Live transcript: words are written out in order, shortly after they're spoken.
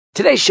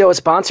Today's show is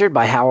sponsored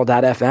by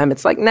Howl.fm.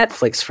 It's like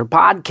Netflix for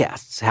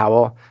podcasts.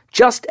 Howl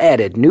just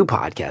added new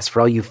podcasts for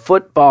all you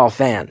football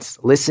fans.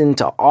 Listen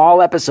to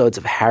all episodes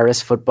of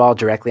Harris Football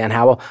directly on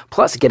Howl,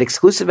 plus get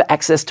exclusive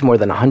access to more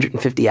than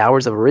 150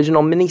 hours of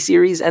original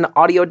miniseries and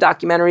audio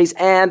documentaries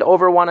and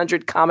over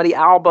 100 comedy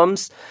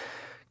albums.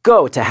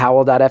 Go to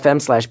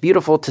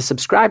howl.fm/beautiful to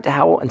subscribe to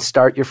Howl and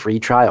start your free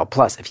trial.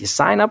 Plus, if you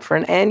sign up for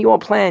an annual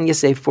plan, you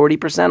save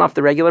 40% off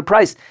the regular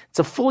price. It's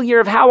a full year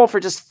of Howl for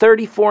just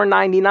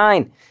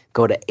 $34.99.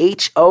 Go to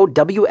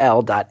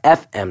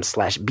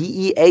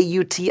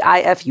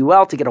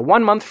HOWL.fm/BEAUTIFUL to get a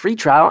 1-month free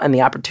trial and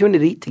the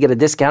opportunity to get a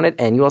discounted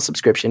annual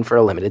subscription for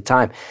a limited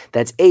time.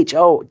 That's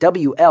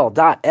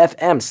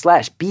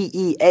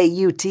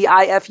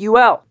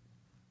HOWL.fm/BEAUTIFUL.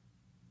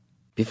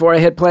 Before I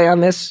hit play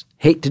on this,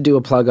 hate to do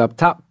a plug up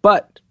top,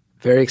 but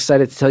very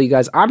excited to tell you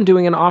guys I'm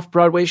doing an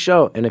off-Broadway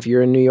show, and if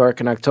you're in New York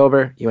in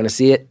October, you want to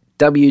see it,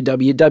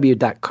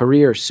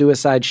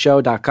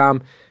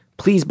 www.careersuicideshow.com.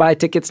 Please buy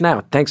tickets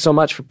now. Thanks so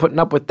much for putting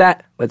up with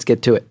that. Let's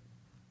get to it.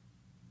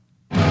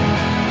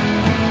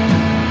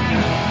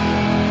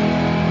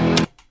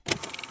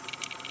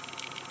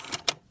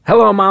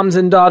 Hello, moms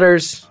and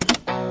daughters.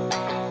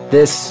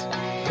 This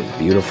is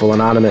Beautiful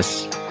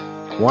Anonymous.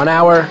 1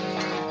 hour,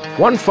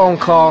 1 phone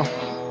call,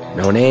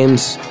 no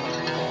names,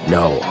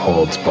 no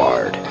holds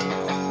barred.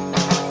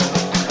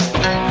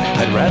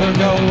 I'd rather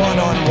go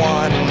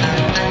one-on-one.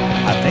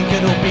 I think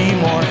it'll be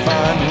more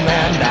fun,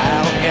 and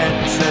I'll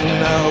get to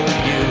know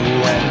you,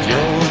 and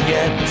you'll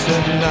get to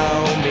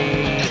know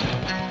me.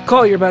 The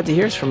call you're about to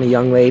hear is from a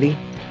young lady,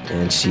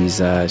 and she's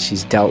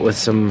dealt with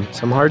some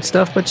hard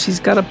stuff, but she's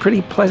got a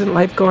pretty pleasant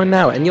life going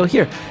now. And you'll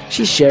hear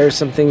she shares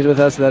some things with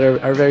us that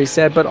are very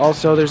sad, but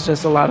also there's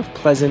just a lot of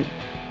pleasant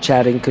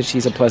chatting because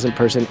she's a pleasant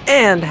person.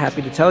 And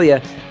happy to tell you,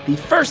 the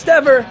first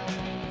ever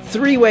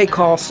 3-way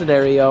call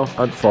scenario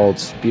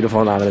unfolds.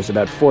 Beautiful Anonymous,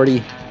 about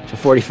 40 to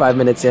 45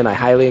 minutes in. I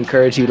highly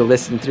encourage you to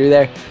listen through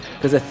there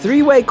because a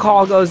 3-way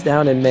call goes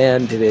down, and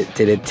man, did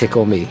it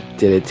tickle me.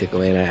 Did it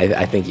tickle me, and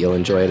I think you'll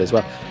enjoy it as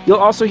well. You'll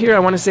also hear, I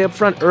want to say up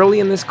front, early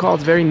in this call,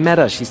 it's very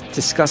meta. She's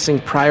discussing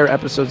prior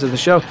episodes of the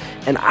show,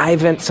 and I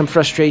vent some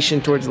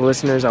frustration towards the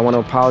listeners. I want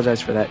to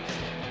apologize for that.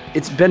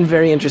 It's been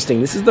very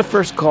interesting. This is the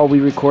first call we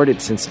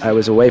recorded since I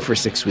was away for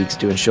 6 weeks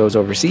doing shows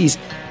overseas.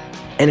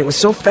 And it was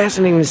so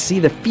fascinating to see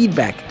the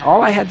feedback.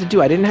 All I had to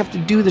do, I didn't have to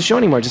do the show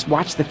anymore, just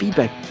watch the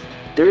feedback.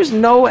 There is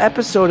no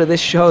episode of this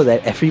show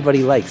that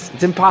everybody likes.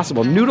 It's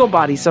impossible. Noodle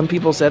Body, some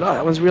people said, oh,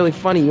 that one's really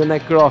funny. You and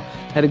that girl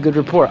had a good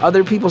rapport.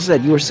 Other people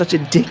said, you were such a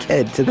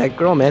dickhead to that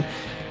girl, man.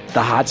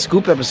 The Hot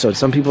Scoop episode,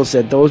 some people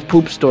said, those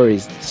poop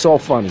stories, so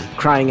funny,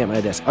 crying at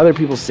my desk. Other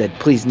people said,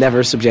 please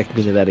never subject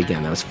me to that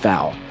again. That was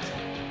foul.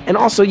 And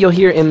also, you'll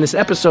hear in this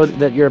episode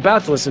that you're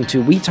about to listen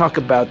to, we talk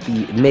about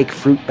the Make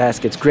Fruit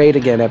Baskets Great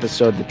Again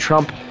episode, the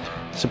Trump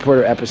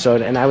supporter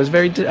episode, and I was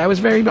very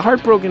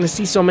heartbroken to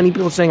see so many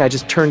people saying I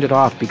just turned it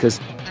off, because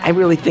I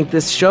really think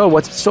this show,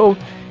 what's so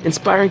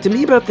inspiring to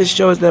me about this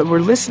show is that we're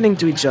listening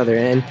to each other,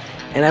 and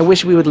I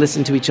wish we would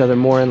listen to each other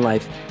more in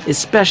life,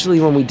 especially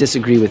when we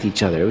disagree with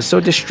each other. It was so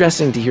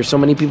distressing to hear so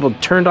many people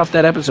turned off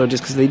that episode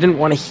just because they didn't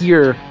want to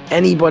hear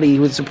anybody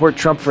who would support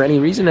Trump for any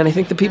reason, and I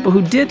think the people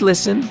who did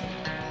listen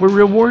were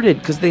rewarded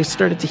because they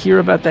started to hear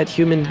about that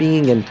human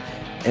being and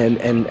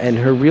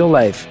her real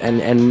life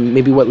and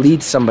maybe what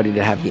leads somebody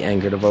to have the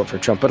anger to vote for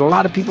Trump. But a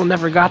lot of people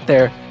never got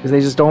there because they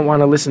just don't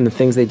want to listen to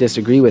things they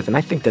disagree with. And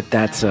I think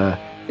that's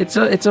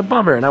it's a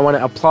bummer. And I want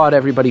to applaud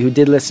everybody who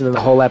did listen to the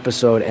whole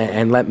episode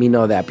and let me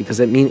know that, because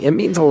it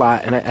means a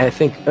lot. And I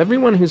think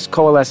everyone who's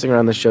coalescing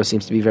around the show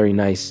seems to be very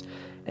nice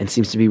and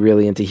seems to be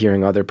really into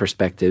hearing other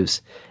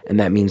perspectives. And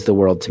that means the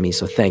world to me.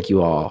 So thank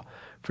you all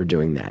for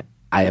doing that.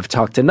 I have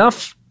talked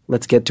enough.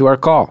 Let's get to our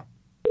call.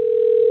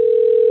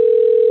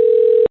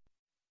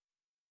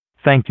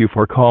 Thank you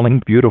for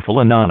calling Beautiful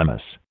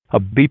Anonymous. A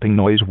beeping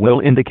noise will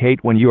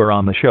indicate when you are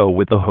on the show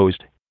with the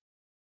host.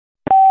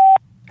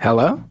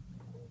 Hello?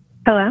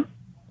 Hello?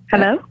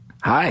 Hello?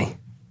 Hi.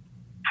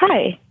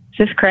 Hi. Is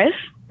this Chris?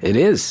 It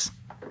is.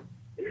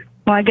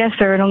 Well, I guess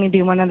there would only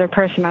be one other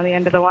person on the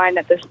end of the line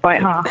at this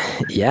point, huh?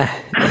 Yeah.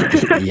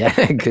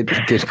 Yeah, good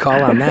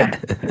call on that.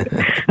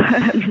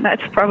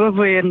 That's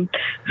probably a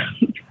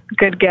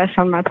good guess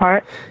on my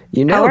part.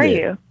 You know, how are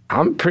you?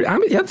 I'll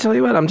tell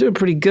you what, I'm doing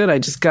pretty good. I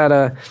just got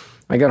home.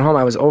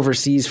 I was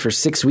overseas for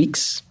 6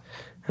 weeks,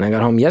 and I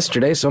got home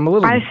yesterday, so I'm a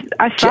little I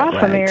saw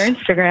some of your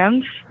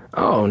Instagrams.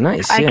 Oh,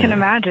 nice. I yeah. can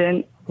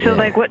imagine. So,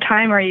 what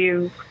time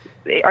is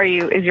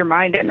your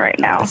mind in right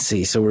now? Let's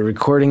see. So we're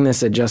recording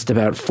this at just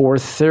about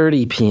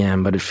 4:30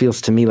 p.m., but it feels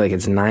to me like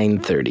it's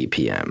 9:30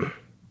 p.m.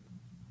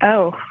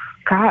 Oh,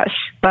 gosh.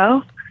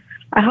 Well,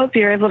 I hope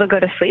you're able to go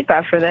to sleep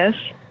after this.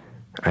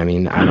 I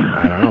mean,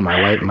 I don't know.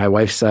 My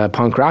wife's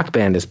punk rock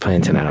band is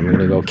playing tonight. I'm going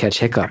to go catch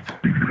Hiccup,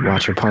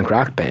 watch her punk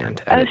rock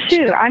band. Oh,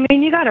 shoot. I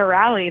mean, you got to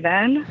rally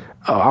then.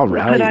 Oh, I'll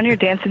rally. Put on your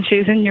dancing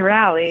shoes and you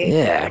rally.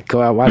 Yeah,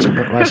 go out, watch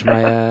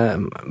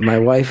my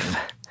wife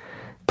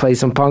play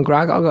some punk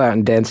rock. I'll go out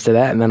and dance to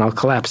that, and then I'll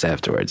collapse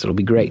afterwards. It'll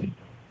be great.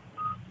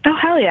 Oh,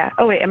 hell yeah.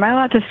 Oh, wait, am I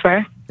allowed to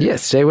swear? Yeah,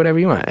 say whatever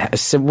you want.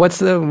 So what's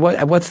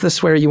the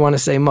swear you want to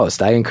say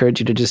most? I encourage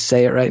you to just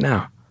say it right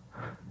now.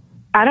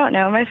 I don't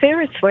know. My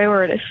favorite swear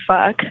word is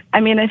fuck. I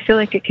mean, I feel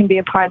like it can be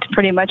applied to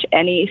pretty much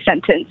any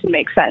sentence and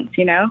make sense,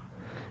 you know?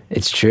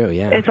 It's true,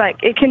 yeah. It's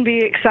like, it can be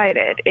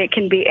excited. It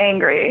can be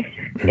angry.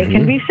 It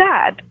can be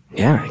sad.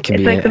 Yeah, it can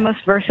It's be like the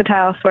most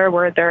versatile swear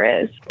word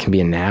there is. It can be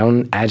a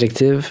noun,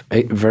 adjective,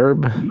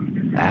 verb,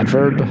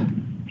 adverb.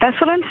 That's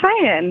what I'm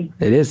saying.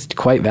 It is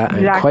quite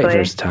Exactly.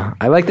 versatile.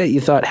 I like that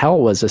you thought hell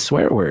was a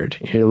swear word.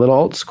 You're a little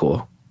old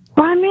school.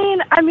 Well,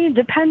 I mean,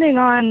 depending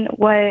on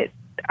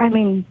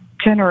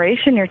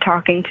generation you're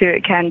talking to,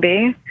 it can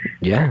be.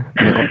 Yeah,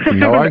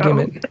 no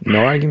argument.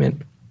 No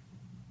argument.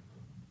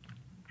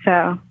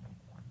 So,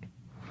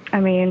 I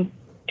mean,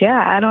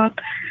 yeah, I don't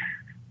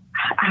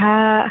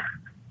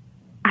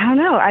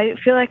know. I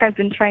feel like I've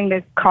been trying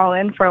to call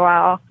in for a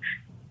while.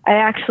 I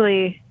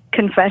actually,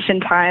 confession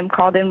time,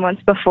 called in once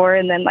before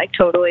and then like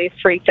totally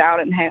freaked out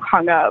and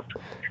hung up.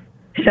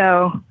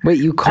 So.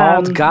 Wait, you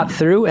called, got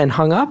through and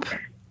hung up?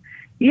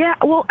 Yeah,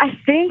 well, I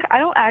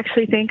don't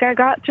actually think I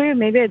got through.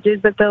 Maybe I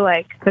did, but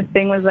the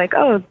thing was like,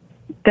 oh,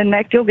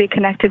 you'll be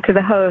connected to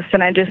the host,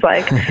 and I just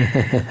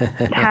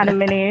had a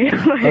mini.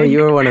 Oh,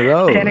 you were one of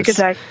those. Panic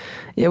attack.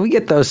 Yeah, we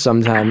get those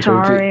sometimes.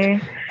 Sorry.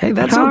 Hey,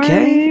 that's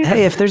okay.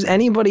 Hey, if there's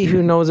anybody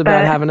who knows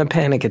about having a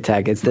panic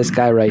attack, it's this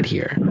guy right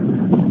here.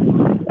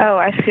 Oh,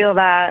 I feel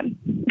that.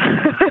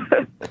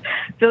 I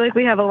feel like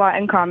we have a lot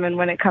in common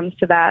when it comes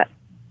to that.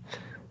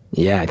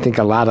 Yeah, I think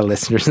a lot of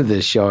listeners of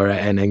this show are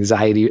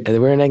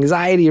we're an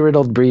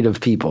anxiety-riddled breed of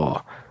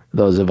people,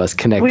 those of us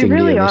connecting we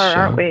really via this are, show.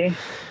 Aren't we?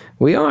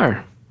 We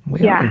are.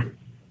 We are.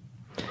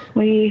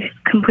 We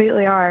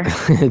completely are.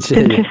 It's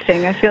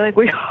interesting. I feel like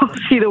we all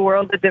see the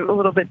world a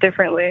little bit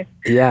differently.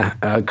 Yeah.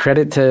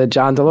 Credit to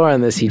John DeLore on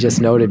this. He just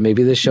noted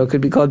maybe this show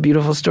could be called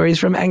Beautiful Stories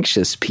from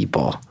Anxious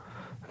People.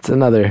 It's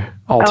another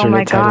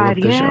alternate title of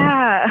the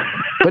show.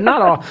 But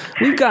not all.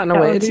 We've gotten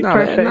away. It's not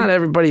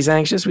everybody's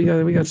anxious. We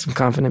got some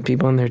confident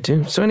people in there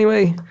too. So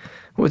anyway,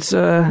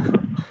 so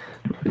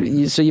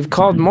you've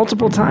called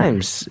multiple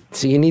times.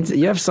 So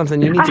you have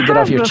something you need to get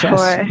off your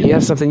chest. You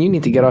have something you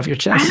need to get off your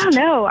chest. I don't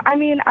know. I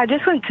mean, I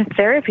just went to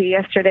therapy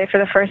yesterday for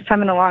the first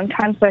time in a long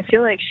time, so I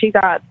feel like she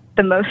got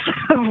the most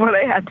of what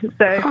I had to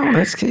say. Oh,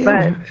 that's cool.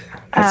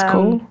 That's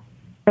cool.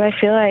 But I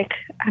feel like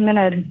I'm in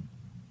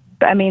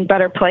a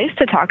better place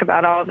to talk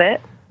about all of it.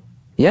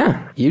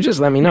 Yeah, you just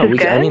let me know. We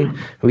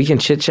can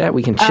chit chat.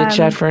 We can chit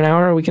chat for an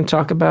hour. Or we can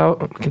talk about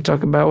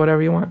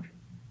whatever you want.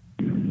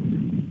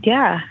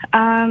 Yeah.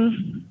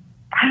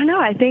 I don't know.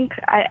 I think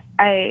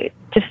I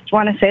just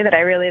want to say that I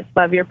really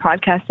love your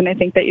podcast, and I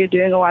think that you're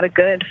doing a lot of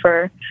good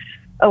for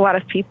a lot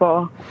of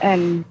people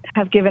and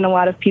have given a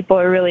lot of people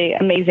a really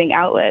amazing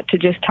outlet to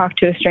just talk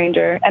to a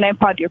stranger. And I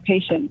applaud your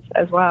patience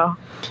as well.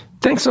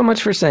 Thanks so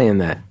much for saying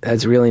that.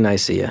 That's really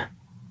nice of you.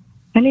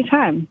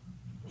 Anytime.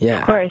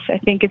 Yeah. Of course. I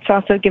think it's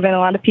also given a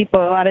lot of people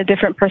a lot of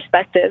different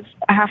perspectives.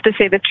 I have to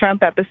say the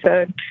Trump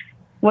episode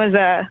was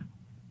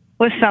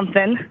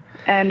something.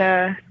 And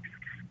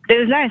it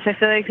was nice. I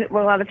feel like a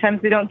lot of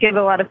times we don't give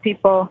a lot of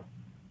people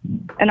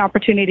an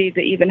opportunity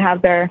to even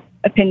have their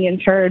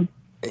opinions heard.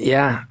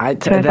 Yeah,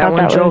 that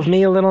one drove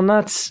me a little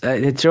nuts.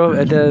 It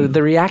drove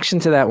the reaction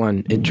to that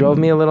one. It drove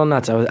me a little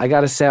nuts. I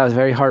got to say, I was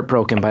very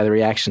heartbroken by the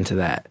reaction to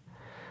that.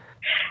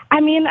 I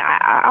mean,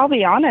 I'll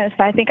be honest.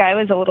 I think I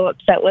was a little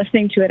upset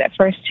listening to it at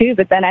first too.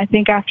 But then I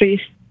think after you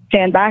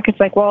stand back, it's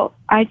like, well,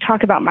 I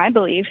talk about my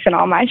beliefs and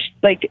all my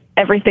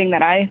everything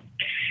that I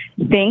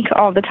think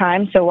all the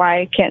time. So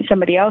why can't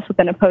somebody else with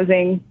an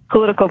opposing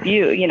political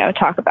view,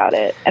 talk about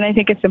it? And I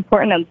think it's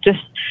important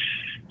just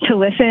to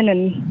listen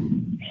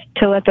and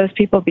to let those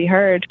people be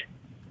heard.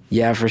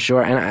 Yeah, for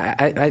sure. And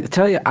I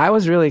tell you, I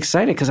was really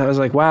excited because I was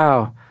like,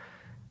 wow,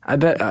 I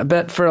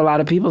bet for a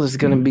lot of people this is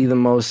going to be the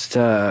most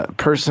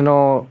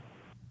personal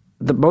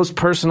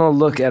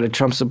look at a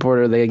Trump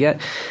supporter they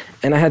get.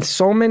 And I had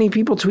so many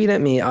people tweet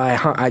at me. I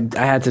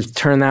had to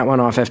turn that one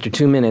off after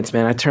 2 minutes,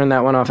 man. I turned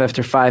that one off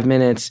after 5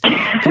 minutes.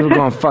 People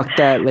going, fuck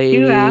that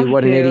lady.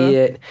 What an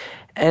idiot.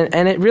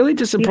 And it really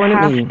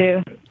disappointed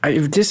me.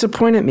 It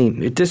disappointed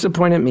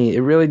me.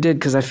 It really did,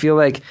 because I feel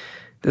like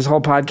this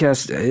whole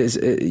podcast is,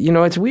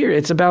 it's weird.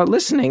 It's about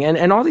listening.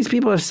 And all these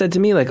people have said to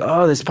me, like,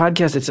 oh, this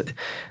podcast,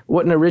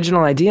 what an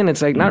original idea. And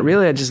it's like, not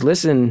really. I just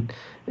listen.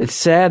 It's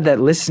sad that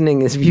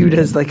listening is viewed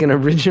as like an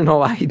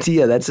original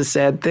idea. That's a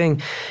sad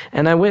thing.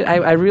 And I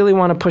really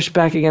want to push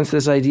back against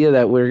this idea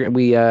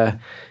that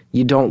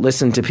you don't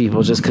listen to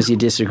people just because you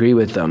disagree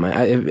with them.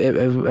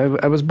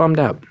 I was bummed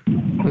out.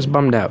 I was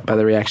bummed out by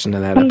the reaction to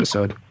that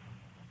episode.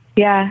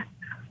 Yeah,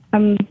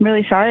 I'm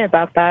really sorry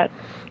about that.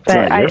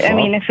 But I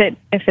mean, if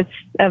it's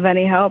of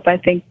any help, I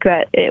think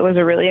that it was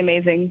a really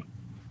amazing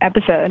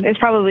episode. It's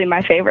probably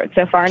my favorite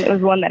so far, and it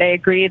was one that I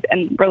agreed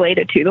and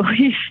related to the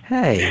least.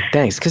 Hey,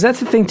 thanks. Because that's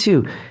the thing,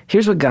 too.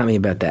 Here's what got me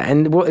about that.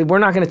 And we're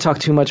not going to talk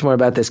too much more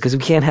about this because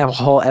we can't have a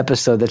whole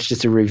episode that's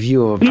just a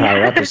review of a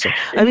prior episode.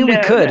 I mean, we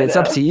could. It's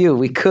up to you.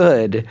 We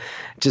could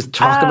just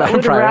talk about a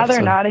prior episode. I would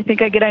rather not. I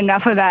think I get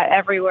enough of that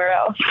everywhere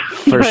else.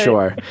 For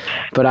sure.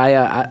 But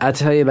I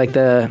tell you, like,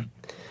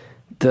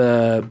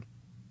 the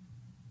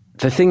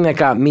thing that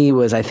got me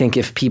was, I think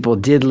if people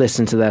did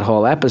listen to that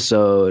whole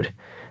episode,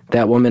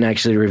 that woman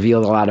actually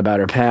revealed a lot about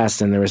her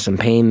past, and there was some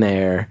pain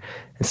there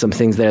and some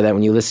things there that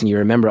when you listen, you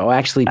remember, oh,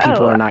 actually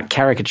people are not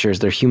caricatures,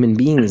 they're human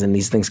beings, and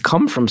these things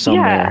come from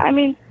somewhere. Yeah, I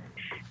mean,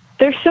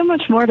 there's so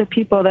much more to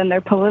people than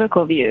their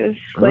political views.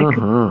 Like,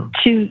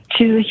 she's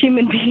a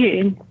human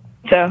being.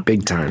 So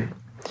big time.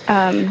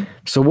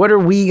 So what are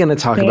we going to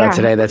talk about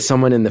today that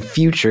someone in the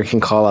future can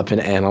call up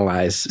and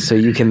analyze, so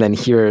you can then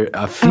hear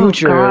a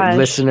future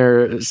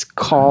listeners,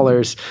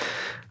 callers,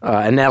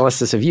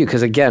 analysis of you?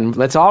 Because again,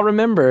 let's all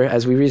remember,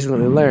 as we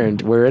recently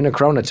learned, we're in a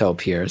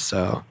chronotope here,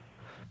 so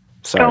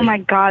sorry. Oh my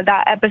God,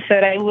 that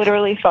episode, I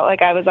literally felt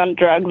like I was on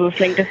drugs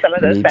listening to some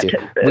of those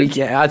sentences.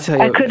 I'll tell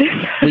you,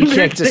 we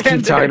can't just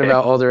keep talking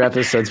about older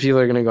episodes. People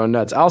are going to go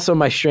nuts. Also,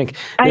 my shrink,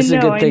 this is a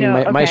good thing.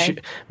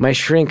 My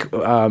shrink,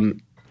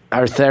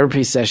 our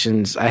therapy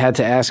sessions, I had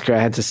to ask her, I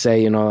had to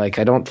say, like,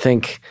 I don't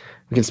think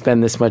we can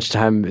spend this much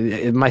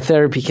time. My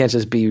therapy can't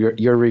just be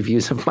your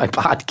reviews of my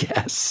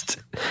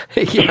podcast.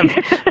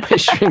 My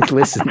shrink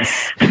listens.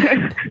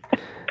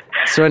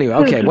 So anyway,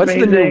 okay,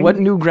 what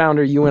new ground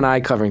are you and I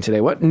covering today?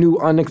 What new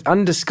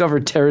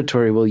undiscovered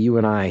territory will you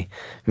and I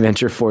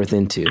venture forth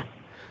into?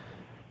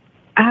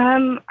 I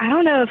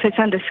don't know if it's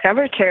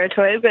undiscovered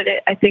territory, but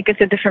I think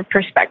it's a different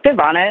perspective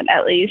on it,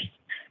 at least.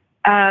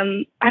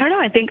 I don't know.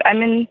 I think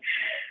I'm in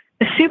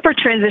a super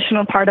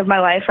transitional part of my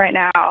life right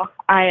now.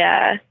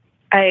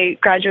 I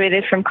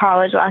graduated from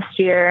college last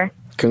year.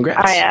 Congrats.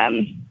 I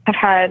have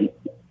had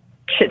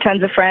shit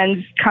tons of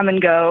friends come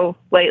and go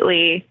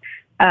lately,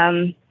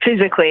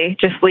 physically,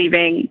 just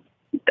leaving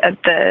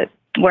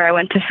where I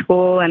went to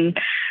school, and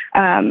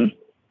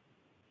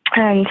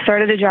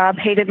started a job,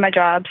 hated my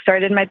job,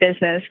 started my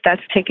business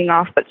that's taking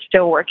off, but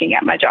still working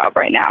at my job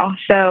right now.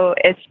 So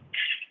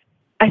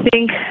I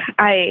think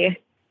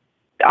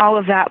all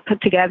of that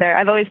put together,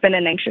 I've always been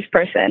an anxious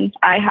person.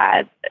 I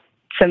had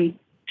some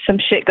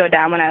shit go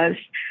down when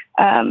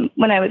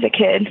I was a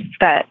kid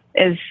that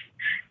is,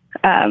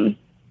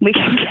 we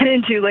can get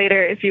into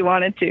later if you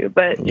wanted to,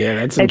 but yeah,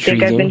 that's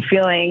intriguing. I think I've been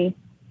feeling,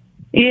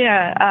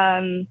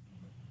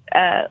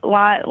 a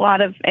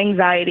lot of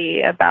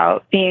anxiety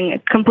about being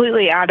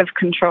completely out of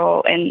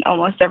control in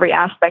almost every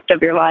aspect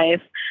of your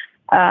life.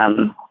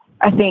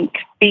 I think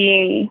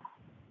being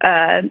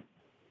a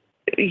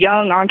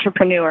young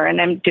entrepreneur,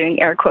 and I'm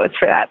doing air quotes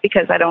for that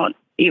because I don't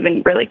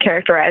even really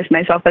characterize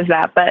myself as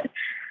that, but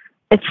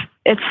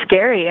it's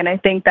scary. And I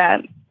think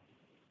that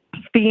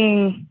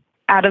being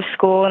out of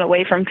school and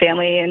away from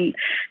family and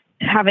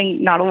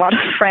having not a lot of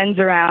friends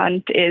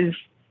around is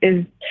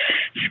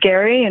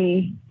scary,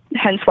 and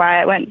hence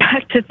why I went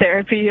back to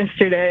therapy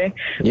yesterday.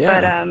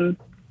 Yeah.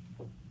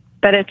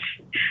 But it's,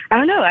 I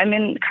don't know, I'm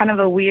in kind of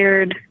a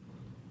weird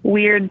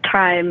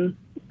time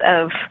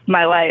of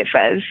my life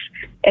as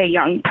a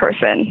young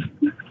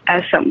person,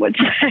 as some would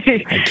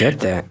say. I get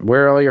that.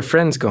 Where are all your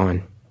friends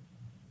going?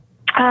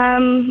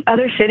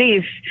 Other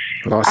cities.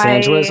 Los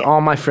Angeles?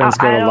 All my friends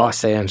go to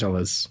Los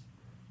Angeles.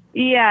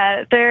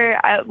 Yeah,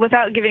 they're,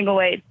 without giving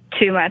away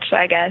too much,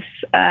 I guess,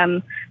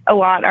 a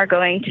lot are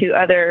going to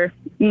other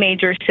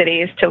major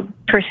cities to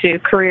pursue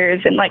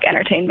careers in like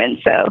entertainment.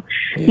 So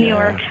New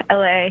York,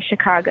 LA,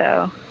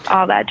 Chicago,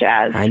 all that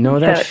jazz. I know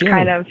that feeling.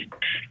 Kind of,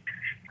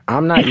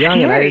 I'm not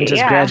young and I didn't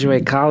just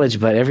graduate college,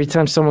 but every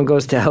time someone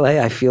goes to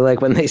LA, I feel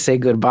like when they say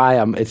goodbye,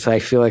 I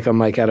feel like I'm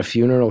like at a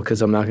funeral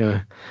because I'm not going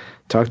to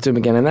talk to them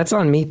again. And that's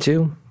on me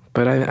too.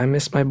 But I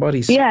miss my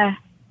buddies. Yeah.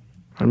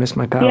 I miss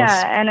my pals.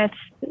 Yeah, and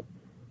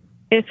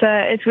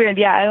it's weird.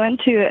 Yeah, I went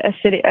to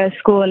a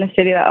school in a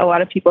city that a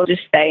lot of people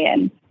just stay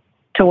in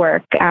to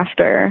work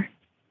after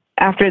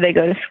they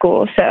go to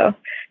school. So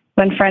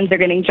when friends are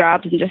getting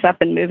jobs and just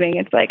up and moving,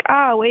 it's like,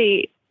 oh,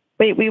 wait,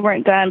 we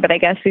weren't done, but I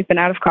guess we've been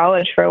out of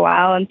college for a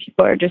while and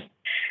people are just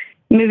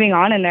moving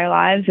on in their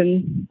lives,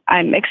 and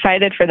I'm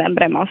excited for them,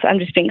 but I'm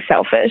just being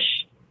selfish,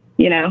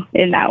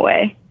 in that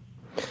way.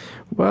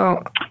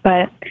 Well,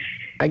 but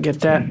I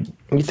get that.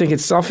 You think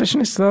it's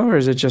selfishness though, or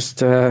is it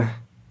just, is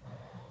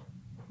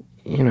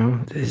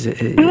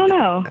it? I don't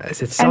know.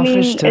 Is it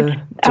selfish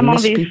to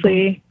miss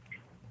people?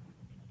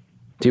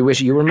 Do you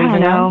wish you were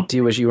moving on? Do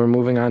you wish you were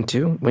moving on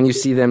too? When you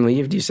see them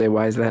leave, do you say,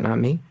 why is that not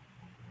me?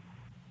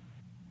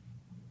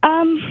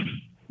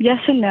 Yes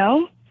and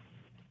no.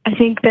 I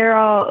think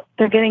they're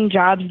getting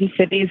jobs in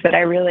cities that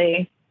I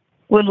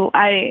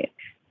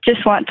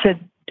just want to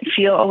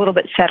feel a little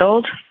bit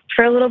settled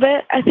for a little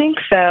bit, I think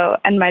so.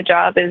 And my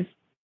job is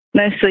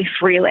mostly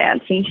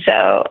freelance. And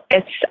so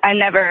I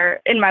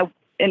never in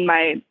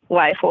my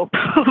life will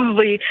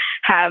probably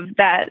have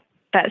that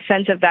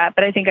sense of that,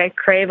 but I think I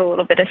crave a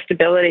little bit of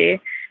stability.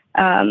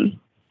 And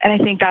I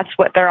think that's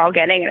what they're all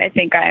getting. And I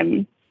think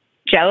I'm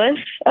jealous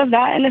of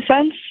that in a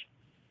sense,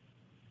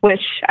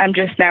 which I'm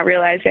just now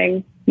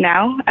realizing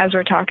now as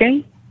we're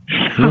talking.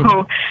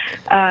 So,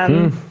 I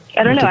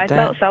don't know. I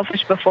felt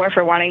selfish before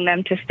for wanting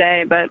them to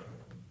stay, but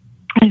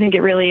I think it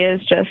really is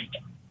just,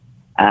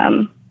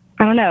 I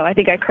don't know. I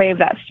think I crave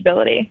that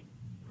stability.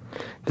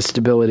 The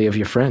stability of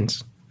your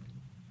friends.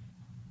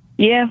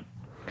 Yeah.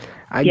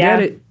 I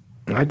get it.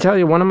 I tell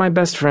you, one of my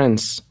best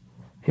friends,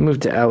 he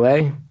moved to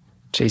L.A.,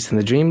 chasing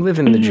the dream,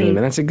 living the dream,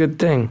 and that's a good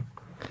thing.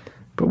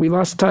 But we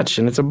lost touch,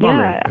 and it's a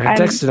bummer. Yeah, I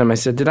texted him. I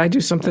said, did I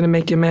do something to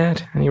make you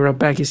mad? And he wrote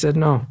back, he said,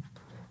 no.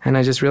 And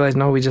I just realized,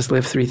 no, we just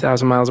live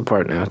 3,000 miles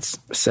apart now. It's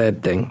a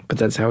sad thing, but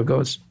that's how it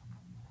goes.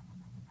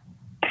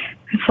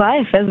 It's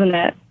life, isn't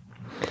it?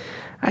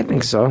 I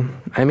think so.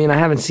 I mean, I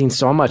haven't seen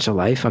so much of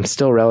life. I'm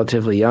still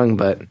relatively young,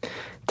 but it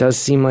does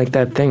seem like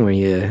that thing where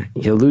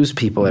you lose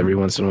people every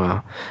once in a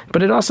while.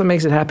 But it also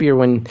makes it happier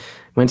when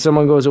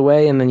someone goes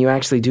away and then you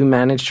actually do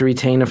manage to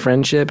retain a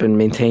friendship and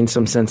maintain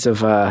some sense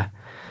of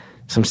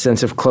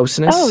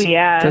closeness. Oh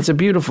yeah, that's a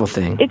beautiful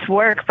thing. It's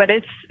work, but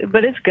it's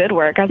good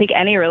work. I think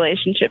any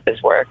relationship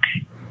is work.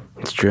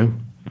 It's true.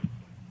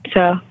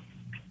 So,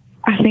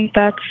 I think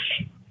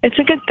it's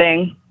a good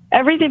thing.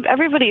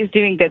 Everybody is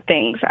doing good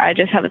things. I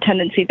just have a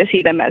tendency to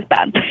see them as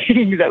bad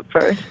things at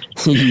first.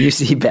 You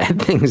see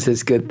bad things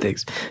as good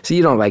things. So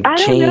you don't like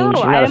change. You're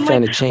not a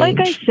fan of change. Like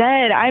I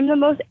said, I'm the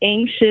most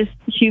anxious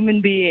human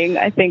being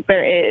I think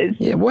there is.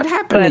 Yeah, what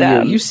happened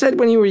to you? You said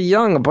when you were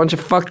young, a bunch of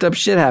fucked up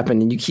shit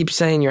happened, and you keep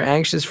saying you're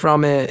anxious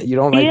from it. You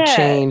don't like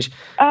change.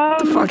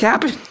 What the fuck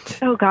happened?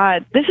 Oh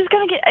God, this is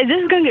gonna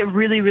get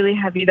really, really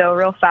heavy though,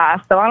 real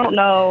fast. So I don't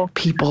know.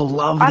 People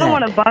love that. I don't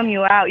want to bum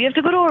you out. You have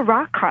to go to a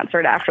rock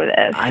concert after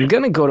this. I'm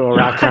going to go to a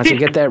rock concert,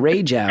 get that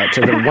rage out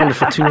to the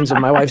wonderful tunes of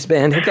my wife's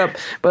band, Hiccup.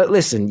 But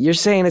listen, you're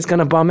saying it's going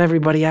to bum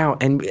everybody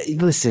out. And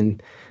listen,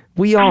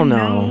 we all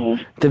know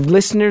the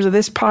listeners of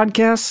this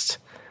podcast,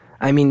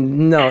 I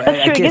mean, no.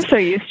 That's true. I guess they're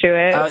used to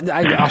it.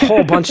 A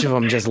whole bunch of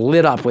them just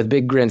lit up with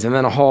big grins, and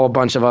then a whole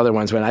bunch of other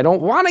ones went, I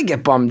don't want to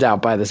get bummed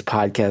out by this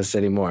podcast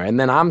anymore. And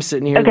then I'm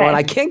sitting here going,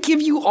 I can't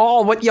give you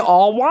all what you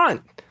all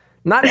want.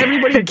 Not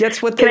everybody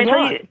gets what they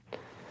want.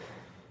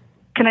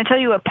 Can I tell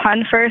you a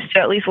pun first to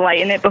at least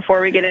lighten it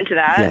before we get into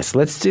that? Yes,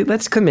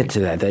 let's commit to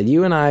that. That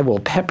you and I will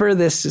pepper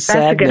this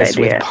sadness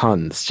with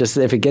puns. Just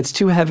if it gets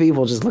too heavy,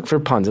 we'll just look for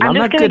puns. And I'm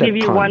not good at puns. I'm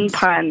just going to give you one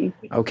pun.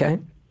 Okay.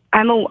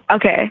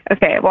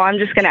 Okay. Well, I'm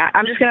just gonna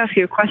ask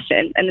you a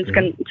question, and it's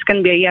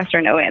gonna be a yes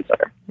or no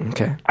answer.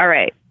 Okay. All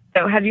right.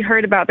 So, have you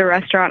heard about the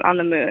restaurant on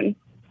the moon?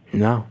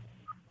 No.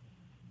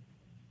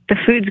 The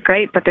food's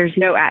great, but there's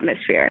no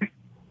atmosphere.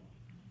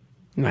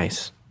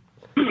 Nice.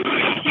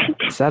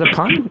 Is that a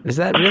pun? Is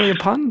that really a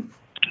pun?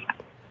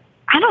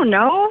 I don't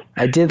know.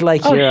 I did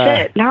like your... Oh,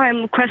 shit. Now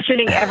I'm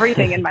questioning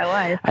everything in my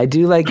life. I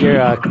do like your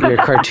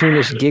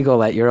cartoonish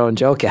giggle at your own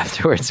joke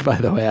afterwards, by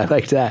the way. I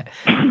like that.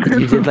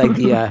 You did like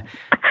the...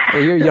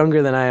 you're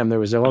younger than I am. There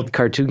was an old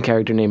cartoon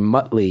character named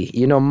Muttley.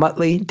 You know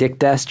Muttley? Dick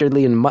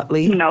Dastardly and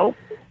Muttley? Nope.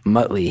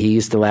 Muttley. He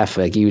used to laugh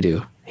like you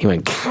do. He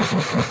went...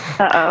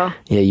 Uh-oh.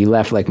 Yeah, you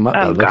laugh like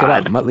Muttley. Look it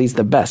up. Muttley's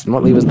the best.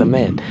 Muttley was the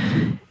man.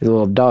 He's a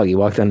little dog. He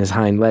walked on his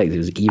hind legs. He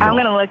was evil. I'm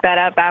going to look that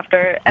up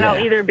after, and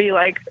I'll either be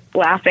like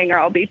laughing or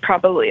I'll be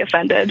probably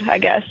offended, I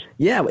guess.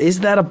 Yeah, is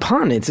that a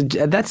pun?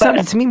 That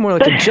sounded to me more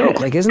like a joke.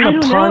 Like, isn't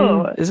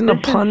a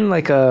pun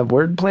like a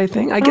wordplay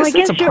thing? I guess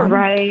that's a pun. You're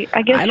right.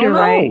 I guess you're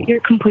right.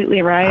 You're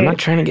completely right. I'm not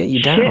trying to get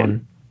you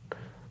down.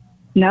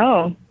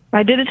 No,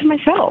 I did it to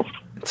myself.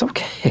 It's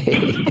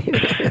okay.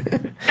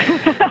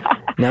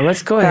 Now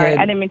let's go ahead.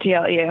 I didn't mean to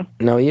yell at you.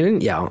 No, you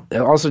didn't yell.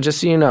 Also, just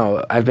so you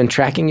know, I've been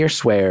tracking your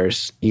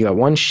swears. You got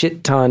 1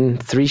 shit ton,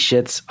 3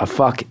 shits, a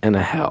fuck, and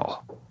a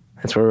hell.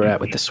 That's where we're at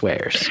with the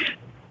swears.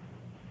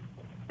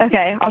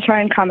 Okay, I'll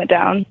try and calm it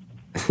down.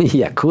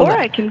 Yeah, cool. Or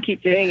I can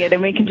keep doing it,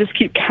 and we can just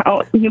keep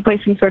count. We can play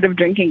some sort of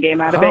drinking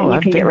game out of it, and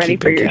you can get ready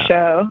for your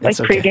show. That's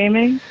like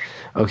pre-gaming.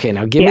 Okay,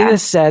 now give me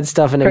this sad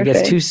stuff, and if it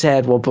gets too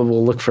sad, we'll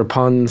look for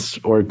puns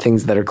or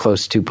things that are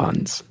close to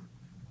puns.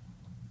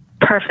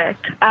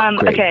 Perfect.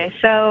 Okay,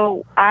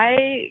 so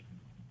I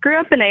grew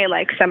up in a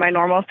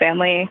semi-normal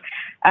family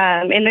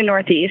in the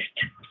Northeast,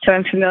 so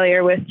I'm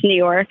familiar with New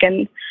York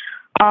and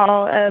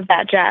all of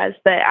that jazz.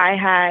 But I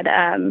had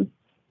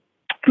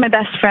my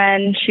best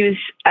friend. She was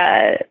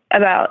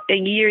about a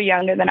year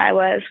younger than I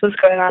was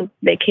going on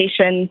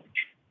vacation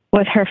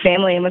with her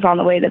family and was on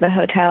the way to the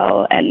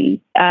hotel, and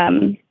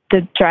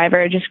the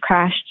driver just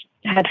crashed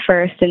head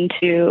first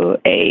into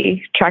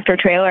a tractor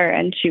trailer,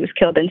 and she was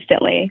killed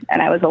instantly,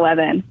 and I was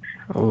 11.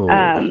 Oh.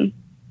 And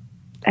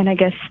I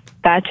guess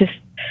that just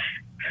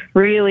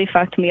really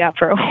fucked me up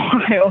for a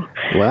while.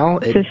 Well,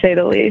 to say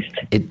the least.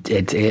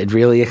 It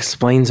really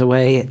explains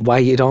away why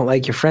you don't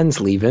like your friends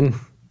leaving.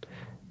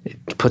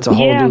 It puts a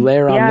whole new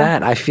layer on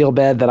that. I feel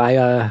bad that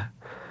I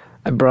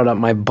brought up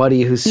my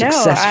buddy who's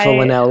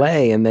successful in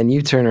LA, and then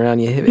you turn around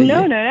and you hit me.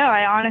 No.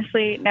 I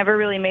honestly never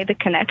really made the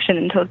connection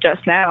until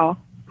just now.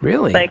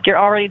 Really? Like, you're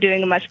already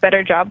doing a much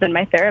better job than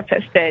my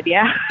therapist did,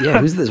 yeah. Yeah,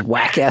 who's this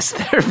whack-ass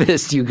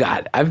therapist you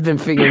got? I've been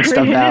figuring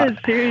stuff out.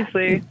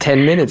 Seriously.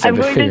 10 minutes I've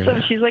been figuring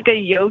out. She's like a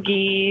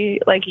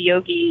yogi,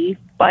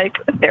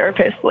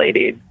 therapist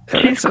lady.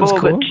 She's cool,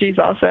 but she's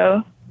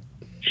also,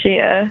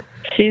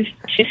 she's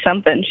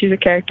something. She's a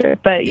character.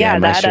 But yeah,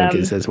 my shrink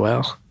is as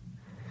well.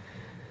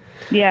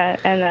 Yeah,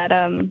 and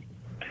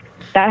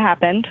that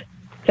happened.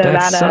 So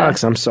that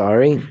sucks. I'm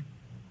sorry.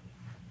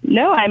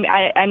 No,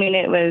 I mean,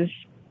 it was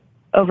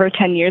over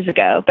 10 years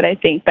ago, but I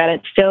think that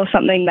it's still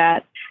something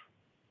that,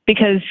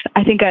 because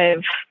I think I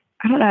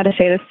don't know how to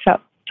say this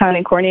without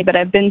sounding corny, but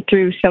I've been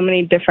through so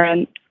many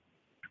different,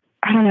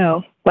 I don't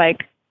know,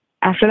 like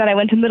after that I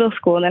went to middle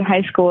school and then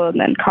high school and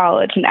then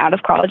college and out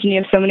of college, and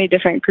you have so many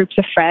different groups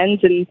of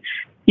friends, and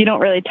you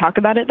don't really talk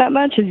about it that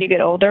much as you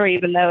get older,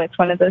 even though it's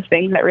one of those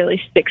things that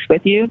really sticks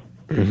with you.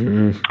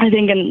 Mm-hmm. I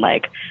think in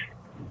like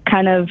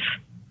kind of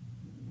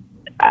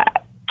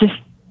just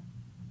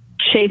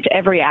shaped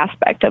every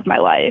aspect of my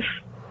life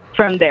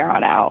from there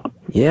on out.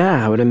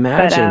 Yeah, I would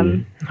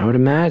imagine.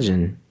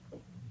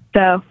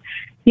 So,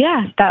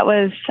 yeah, that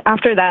was,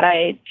 after that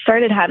I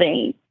started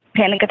having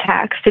panic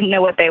attacks, didn't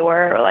know what they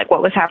were or like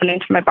what was happening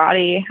to my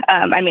body.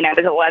 I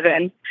was 11.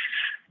 I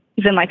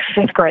was in like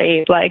 5th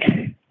grade. Like,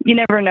 you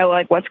never know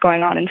like what's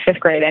going on in 5th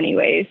grade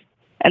anyways.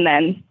 And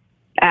then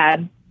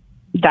add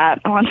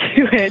that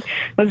onto it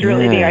was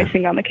really the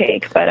icing on the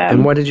cake. But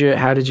and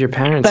how did your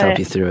parents help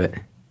you through it?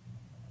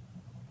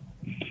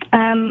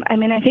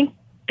 I think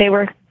they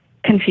were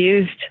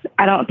confused.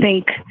 I don't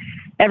think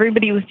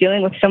everybody was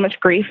dealing with so much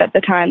grief at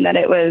the time that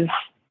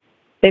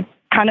they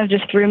kind of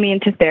just threw me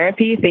into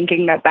therapy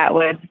thinking that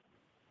would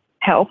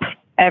help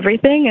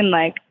everything. And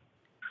like,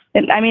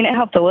 it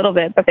helped a little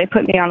bit, but they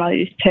put me on all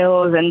these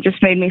pills and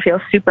just made me feel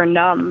super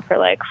numb for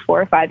like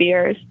 4 or 5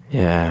 years.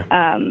 Yeah.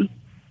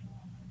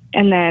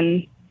 And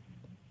then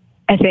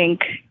I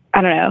think,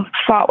 I don't know,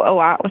 fought a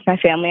lot with my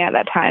family at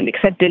that time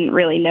because I didn't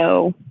really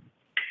know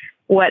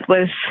what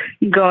was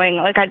going,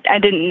 like, I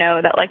didn't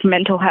know that like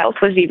mental health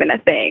was even a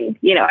thing.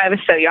 You know, I was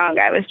so young.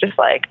 I was just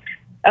like,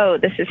 oh,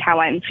 this is how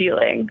I'm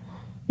feeling,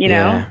 you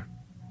know?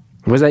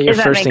 Was that your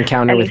first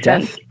encounter with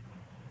death?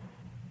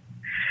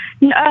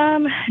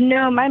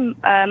 No,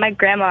 my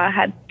grandma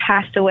had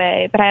passed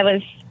away, but I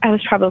was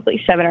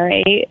probably 7 or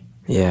 8.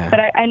 Yeah. But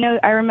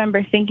I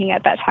remember thinking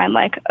at that time,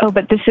 like, oh,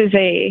 but this is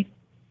a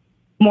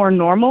more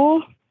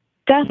normal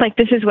death. Like,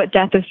 this is what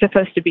death is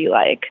supposed to be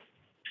like,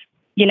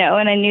 you know?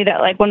 And I knew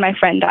that, like, when my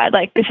friend died,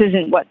 like, this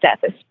isn't what death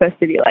is supposed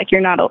to be like. You're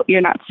not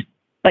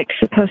like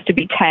supposed to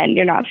be 10.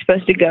 You're not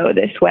supposed to go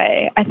this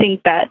way. I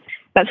think that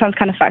sounds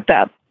kind of fucked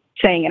up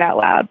saying it out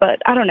loud,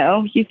 but I don't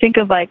know. You think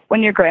of like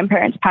when your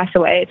grandparents pass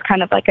away, it's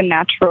kind of like a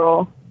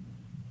natural,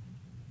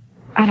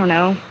 I don't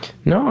know.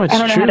 No, it's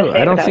true.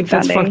 I don't think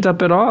that's fucked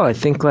up at all. I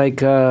think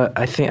like,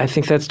 I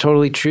think that's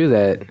totally true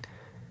that,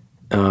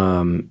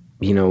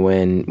 you know,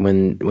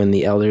 when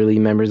the elderly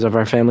members of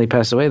our family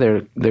pass away,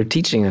 they're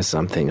teaching us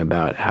something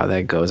about how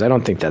that goes. I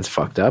don't think that's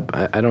fucked up.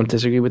 I don't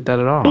disagree with that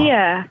at all.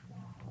 Yeah.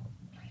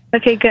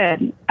 Okay,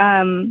 good.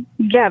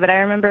 Yeah, but I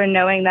remember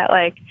knowing that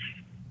like,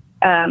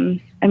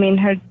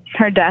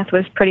 her death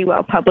was pretty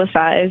well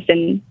publicized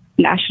in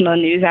national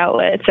news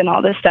outlets and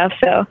all this stuff.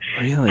 So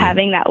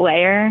having that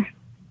layer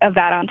of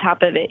that on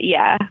top of it,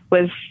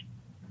 was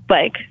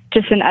like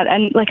just an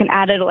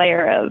added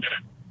layer of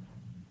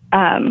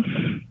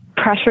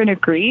pressure to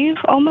grieve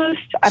almost.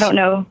 I don't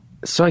know.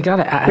 So I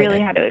gotta how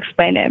to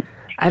explain it.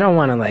 I don't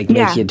want to like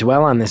make you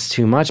dwell on this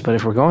too much, but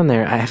if we're going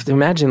there, I have to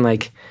imagine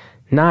like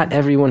not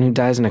everyone who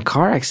dies in a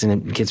car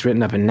accident gets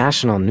written up in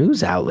national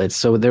news outlets.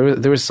 So there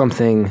was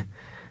something.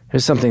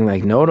 There's something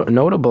like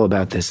notable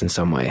about this in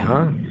some way,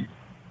 huh?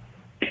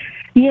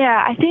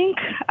 Yeah, I think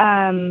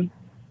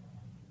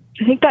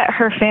that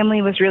her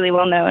family was really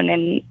well known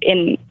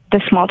in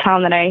the small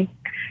town that I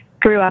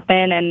grew up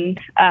in, and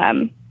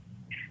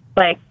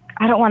like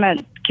I don't want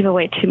to give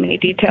away too many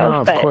details.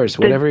 No, of course,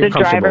 whatever you're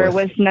comfortable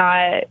with. The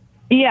driver was not.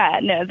 Yeah,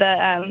 no,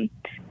 the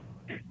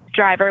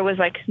driver was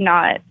like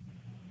not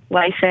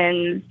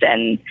licensed,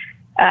 and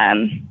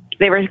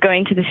they were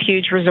going to this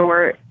huge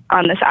resort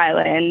on this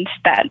island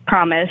that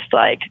promised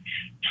like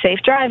safe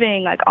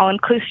driving, like all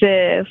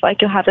inclusive,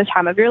 like you'll have the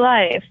time of your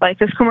life, like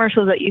those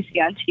commercials that you see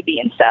on TV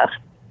and stuff.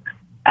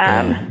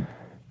 And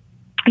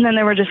then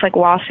there were just like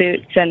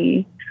lawsuits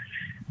and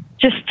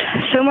just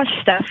so much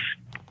stuff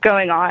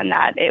going on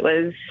that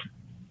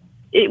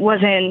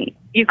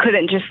you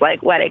couldn't just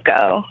like let it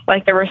go.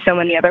 Like there were so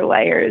many other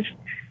layers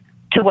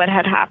to what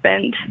had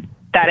happened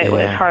that it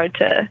was hard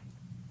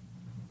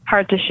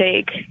to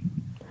shake.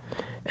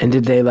 And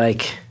did they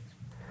like,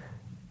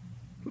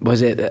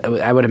 was it,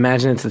 I would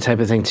imagine it's the type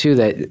of thing too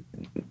that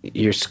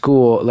your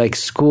school,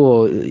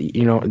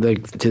 you know,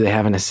 like, do they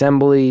have an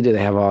assembly? Do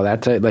they have all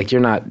that type? Like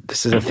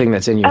this is a thing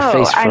that's in your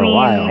face for a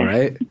while,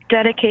 right?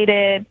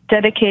 Dedicated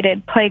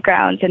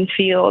playgrounds and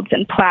fields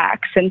and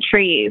plaques and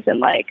trees and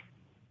like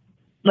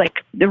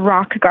the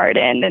rock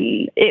garden.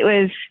 And it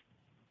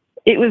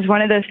was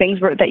one of those things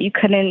that you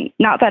couldn't,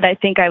 not that I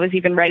think I was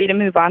even ready to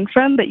move on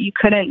from, but you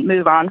couldn't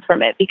move on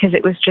from it because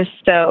it was just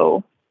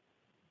so,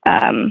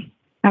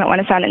 I don't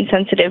want to sound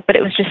insensitive, but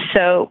it was just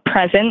so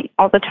present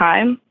all the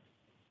time.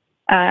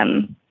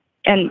 And,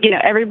 you know,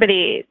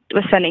 everybody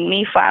was sending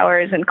me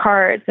flowers and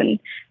cards and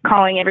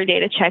calling every day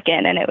to check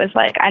in. And it was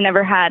like, I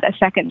never had a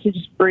second to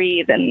just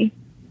breathe and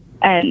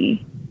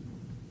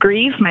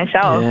grieve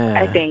myself.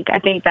 Yeah. I think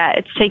that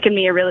it's taken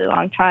me a really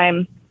long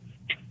time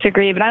to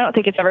grieve. And I don't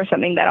think it's ever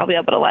something that I'll be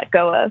able to let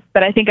go of,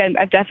 but I think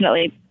I've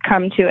definitely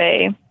come to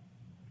a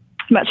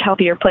much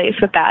healthier place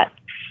with that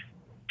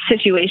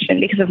situation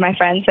because of my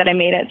friends that I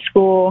made at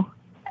school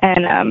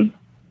and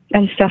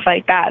stuff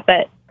like that.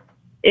 But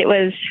it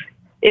was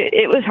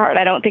hard.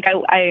 I don't think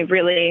I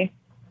really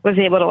was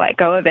able to let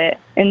go of it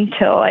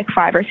until like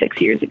 5 or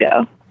 6 years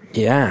ago.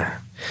 Yeah.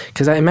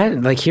 Because I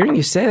imagine, like, hearing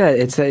you say that,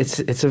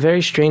 it's a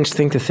very strange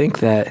thing to think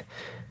that,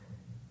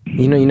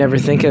 you know, you never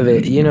think of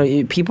it. You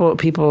know,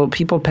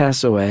 people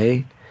pass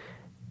away,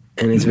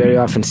 and it's very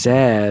often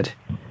sad.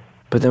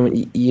 But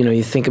then, you know,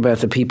 you think about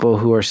the people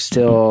who are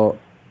still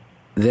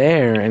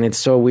there, and it's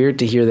so weird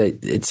to hear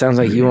that. It sounds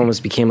like you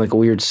almost became like a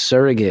weird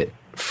surrogate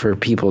for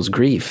people's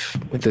grief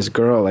with this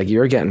girl. Like,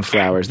 you're getting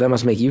flowers. That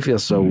must make you feel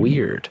so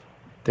weird.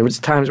 There was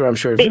times where I'm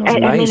sure it feels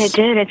nice. I mean, it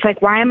did. It's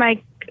like, why am I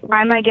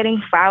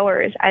getting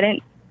flowers? I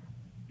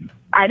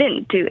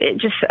didn't do it.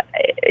 Just,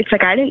 it's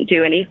like, I didn't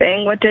do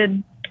anything. I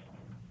don't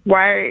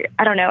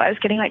know. I was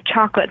getting like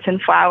chocolates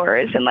and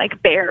flowers and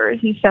like bears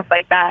and stuff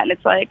like that. And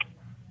it's like,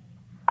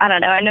 I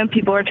don't know. I know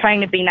people were trying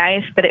to be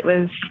nice, but it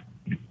was,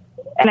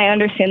 and I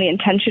understand the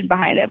intention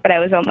behind it, but I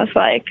was almost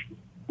like,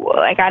 well,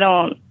 like,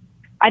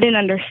 I didn't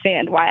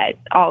understand why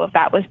all of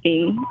that was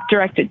being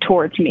directed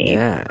towards me.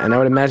 Yeah. And I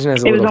would imagine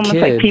as a little kid. It was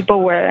almost like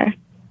people were.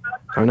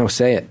 Oh, no,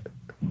 say it.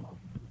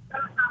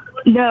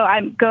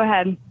 No, go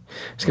ahead. I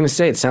was going to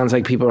say, it sounds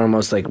like people are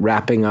almost like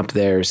wrapping up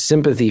their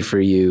sympathy for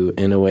you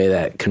in a way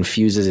that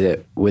confuses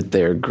it with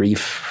their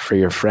grief for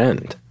your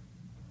friend.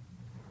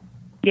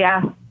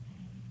 Yeah.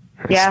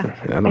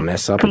 That'll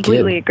mess up a kid.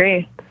 Completely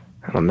agree.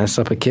 That'll mess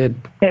up a kid.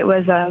 It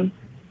was,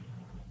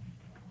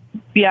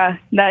 it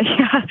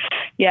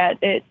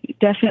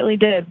definitely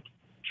did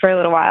for a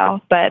little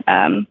while. But,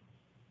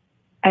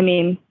 I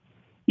mean,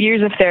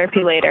 years of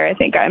therapy later, I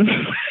think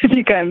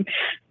I'm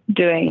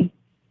doing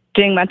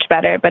much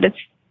better, but it's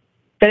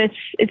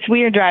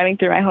weird driving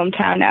through my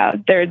hometown now.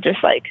 There are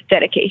just like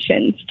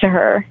dedications to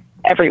her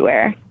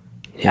everywhere.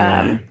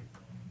 Yeah.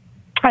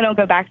 I don't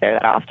go back there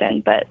that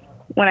often, but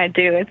when I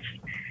do,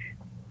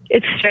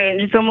 it's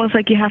strange. It's almost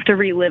like you have to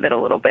relive it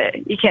a little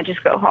bit. You can't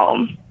just go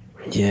home.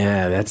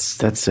 Yeah,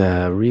 that's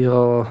a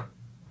real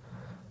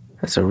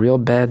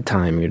bad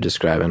time you're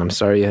describing. I'm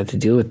sorry you had to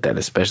deal with that,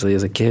 especially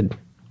as a kid.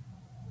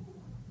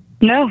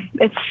 No,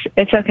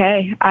 it's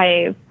okay.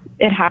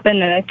 It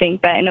happened, and I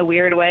think that in a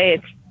weird way,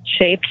 it's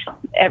shaped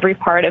every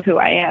part of who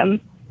I am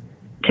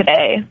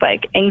today,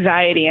 like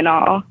anxiety and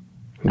all.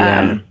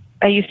 Yeah.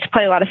 I used to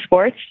play a lot of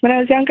sports when I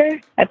was younger.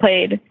 I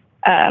played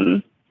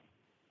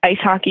ice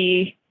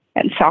hockey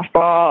and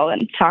softball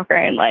and soccer,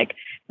 and like,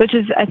 which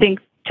is, I think,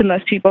 to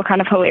most people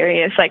kind of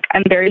hilarious. Like,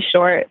 I'm very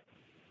short.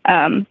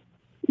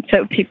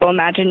 So people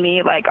imagine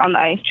me like on the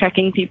ice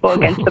checking people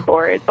against the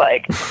board.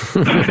 Like,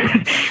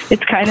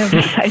 it's kind of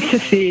nice to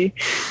see.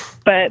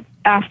 But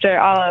after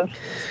all of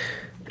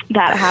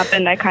that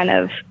happened, I kind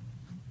of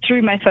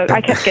threw my focus.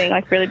 I kept getting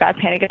like really bad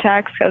panic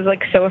attacks. I was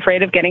like so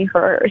afraid of getting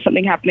hurt or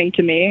something happening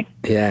to me.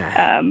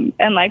 Yeah.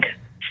 And like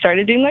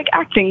started doing like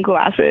acting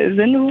classes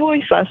and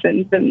voice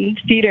lessons and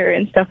theater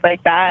and stuff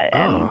like that.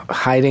 And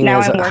hiding.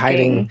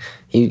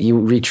 You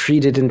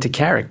retreated into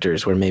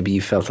characters where maybe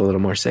you felt a little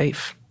more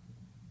safe.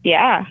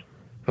 Yeah.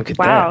 Look at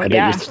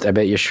that. I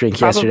bet your shrink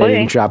yesterday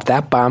didn't drop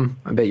that bomb.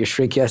 I bet your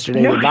shrink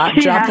yesterday did not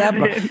drop that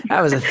bomb.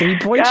 That was a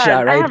 3-point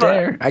shot right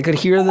there. I could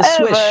hear the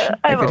swish.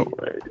 I have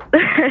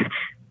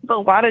a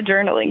lot of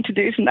journaling to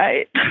do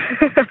tonight.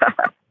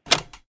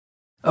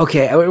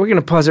 Okay, we're going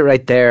to pause it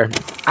right there.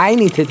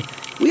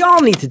 We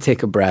all need to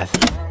take a breath.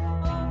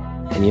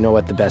 And you know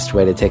what the best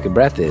way to take a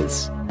breath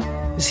is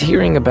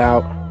hearing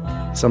about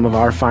some of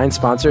our fine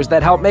sponsors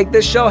that help make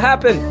this show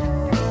happen.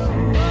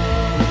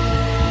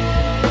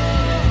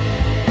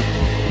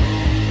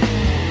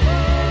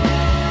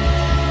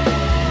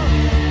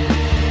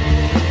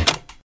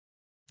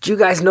 Do you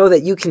guys know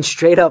that you can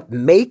straight up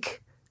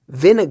make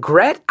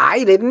vinaigrette?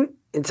 I didn't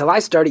until I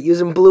started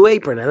using Blue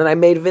Apron, and then I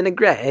made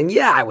vinaigrette. And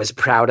yeah, I was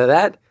proud of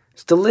that.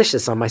 It's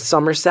delicious on my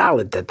summer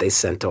salad that they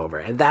sent over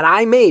and that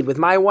I made with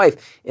my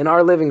wife in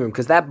our living room,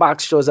 because that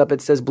box shows up,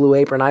 it says Blue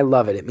Apron. I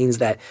love it. It means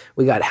that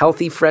we got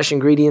healthy, fresh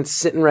ingredients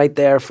sitting right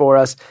there for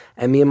us,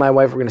 and me and my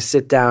wife are going to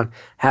sit down,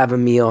 have a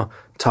meal,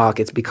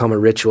 talk. It's become a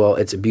ritual.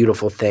 It's a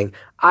beautiful thing.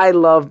 I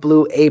love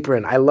Blue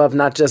Apron. I love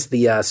not just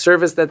the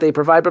service that they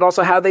provide, but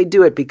also how they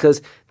do it,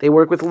 because they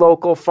work with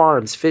local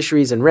farms,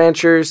 fisheries, and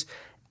ranchers.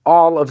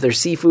 All of their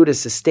seafood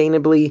is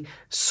sustainably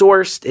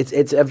sourced.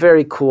 It's a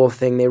very cool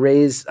thing. They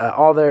raise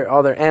all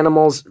their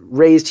animals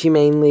raised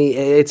humanely.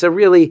 It's a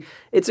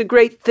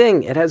great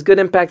thing. It has good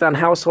impact on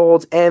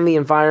households and the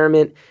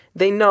environment.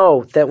 They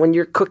know that when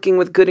you're cooking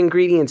with good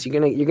ingredients,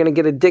 you're gonna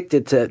get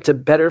addicted to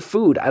better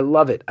food. I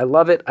love it. I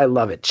love it. I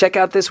love it. Check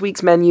out this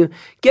week's menu.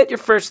 Get your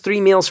first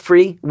 3 meals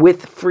free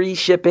with free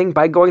shipping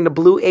by going to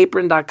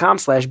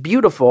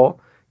blueapron.com/beautiful.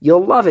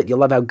 You'll love it. You'll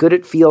love how good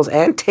it feels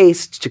and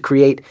tastes to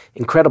create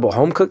incredible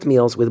home-cooked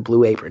meals with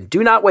Blue Apron.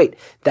 Do not wait.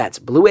 That's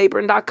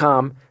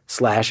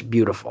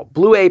blueapron.com/beautiful.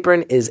 Blue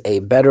Apron is a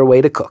better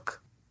way to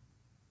cook.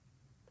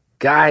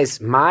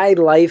 Guys, my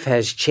life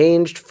has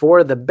changed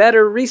for the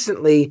better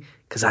recently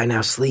because I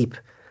now sleep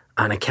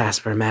on a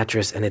Casper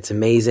mattress, and it's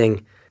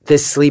amazing.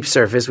 this sleep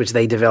surface, which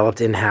they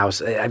developed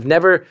in-house. I've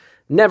never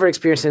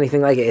experienced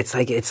anything like it.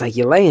 It's like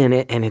you lay in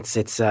it and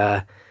it's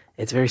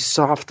very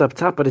soft up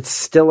top, but it's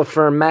still a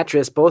firm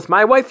mattress. Both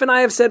my wife and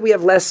I have said we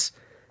have less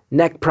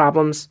neck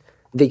problems.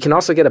 They can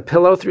also get a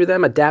pillow through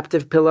them,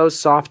 adaptive pillows,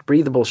 soft,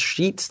 breathable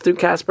sheets through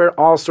Casper,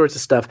 all sorts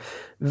of stuff.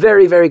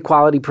 Very, very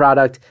quality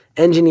product.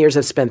 Engineers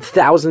have spent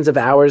thousands of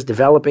hours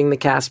developing the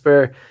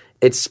Casper.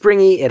 It's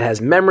springy. It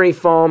has memory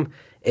foam.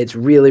 It's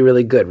really,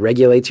 really good.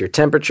 Regulates your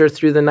temperature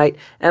through the night.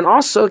 And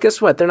also, guess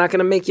what? They're not going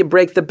to make you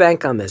break the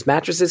bank on this.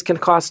 Mattresses can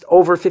cost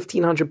over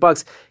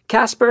 $1,500.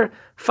 Casper,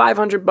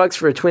 $500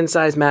 for a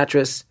twin-size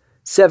mattress.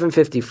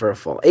 $750 for a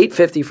full,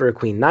 $850 for a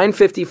queen,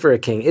 $950 for a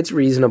king. It's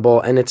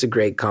reasonable and it's a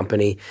great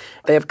company.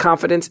 They have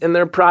confidence in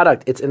their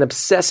product. It's an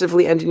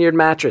obsessively engineered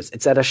mattress.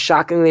 It's at a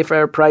shockingly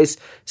fair price.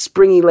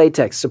 Springy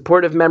latex,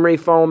 supportive memory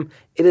foam.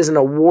 It is an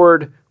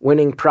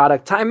award-winning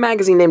product. Time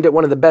Magazine named it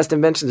one of the best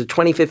inventions of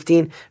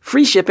 2015.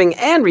 Free shipping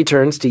and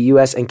returns to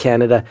US and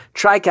Canada.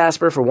 Try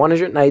Casper for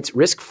 100 nights,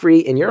 risk-free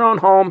in your own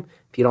home.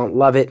 If you don't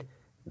love it,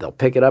 they'll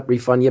pick it up,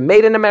 refund you.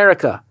 Made in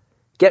America.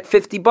 Get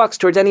 $50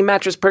 towards any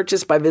mattress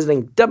purchase by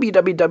visiting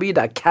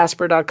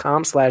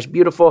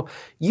www.casper.com/beautiful.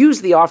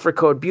 Use the offer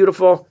code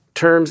BEAUTIFUL.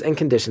 Terms and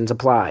conditions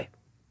apply.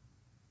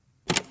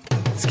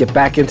 Let's get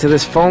back into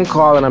this phone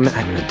call, and I'm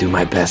going to do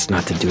my best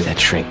not to do that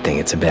shrink thing.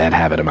 It's a bad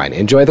habit of mine.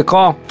 Enjoy the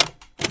call.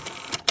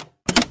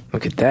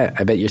 Look at that.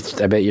 I bet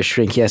your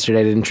shrink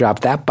yesterday didn't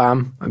drop that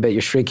bomb. I bet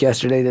your shrink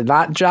yesterday did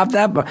not drop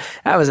that bomb.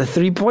 That was a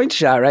 3-point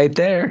shot right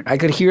there. I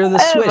could hear the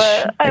swish.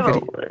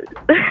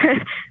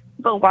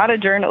 A lot of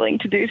journaling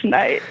to do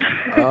tonight.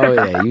 Oh,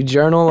 yeah. You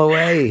journal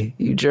away.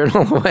 You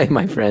journal away,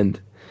 my friend.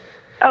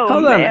 Oh,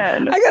 Hold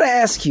man. on. I got to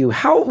ask you,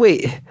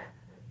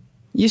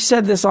 you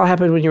said this all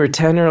happened when you were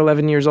 10 or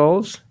 11 years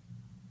old?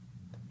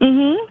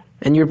 Mm-hmm.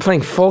 And you were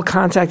playing full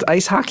contact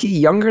ice hockey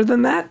younger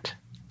than that?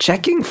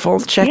 Full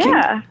checking?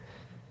 Yeah.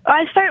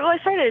 I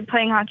started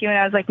playing hockey when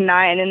I was like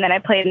 9, and then I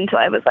played until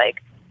I was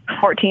like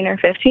 14 or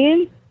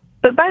 15.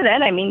 But by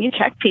then, I mean, you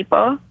check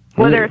people.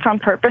 Whether it's on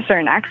purpose or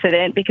an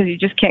accident, because you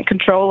just can't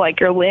control,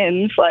 like, your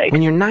limbs. Like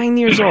when you're 9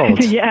 years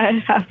old? Yeah, it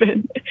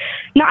happened.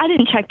 No, I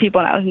didn't check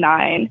people when I was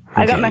 9. Okay.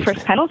 I got my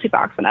first penalty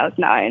box when I was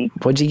 9.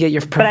 What'd you get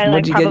your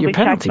penalty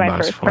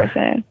box for?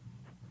 Person.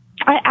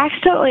 I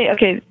accidentally,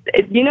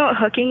 you know what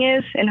hooking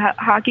is in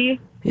hockey?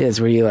 Yeah, it's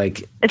where you,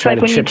 it's try like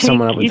to when trip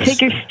someone up with you take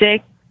your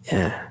stick.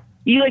 Yeah.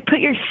 You, put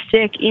your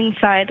stick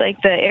inside,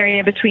 the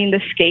area between the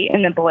skate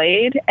and the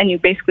blade, and you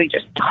basically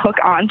just hook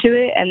onto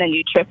it, and then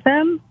you trip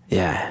them.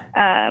 Yeah.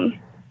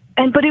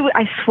 But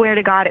I swear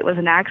to God, it was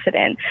an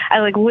accident.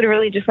 I,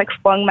 literally just,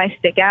 flung my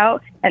stick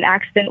out and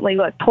accidentally,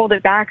 pulled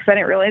it back because I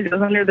didn't realize it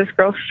was under this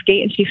girl's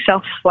skate, and she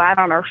fell flat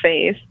on her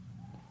face.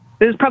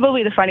 It was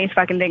probably the funniest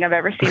fucking thing I've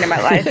ever seen in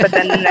my life, but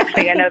then the next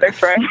thing I know, they're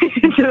throwing me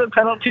into the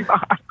penalty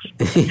box.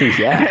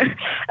 Yeah.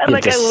 And, I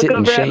look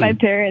over at my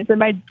parents, and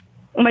my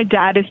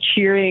dad is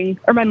cheering,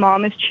 or my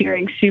mom is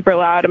cheering super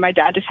loud, and my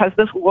dad just has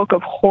this look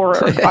of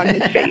horror on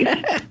his face.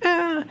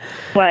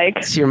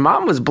 So your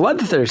mom was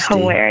bloodthirsty.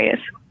 Hilarious.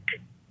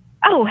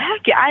 Oh,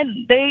 heck yeah.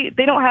 They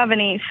don't have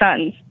any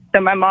sons.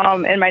 So my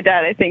mom and my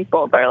dad, I think,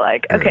 both are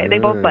they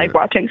both like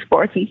watching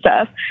sports and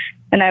stuff.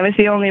 And I was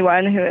the only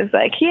one who was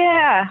like,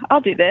 yeah,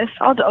 I'll do this.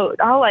 I'll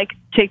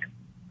take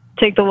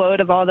the load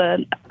of all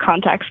the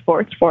contact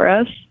sports for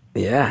us.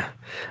 Yeah.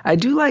 I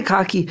do like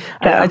hockey.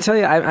 I tell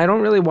you, I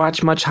don't really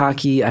watch much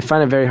hockey. I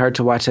find it very hard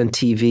to watch on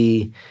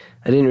TV.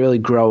 I didn't really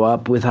grow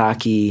up with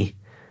hockey,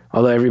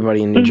 although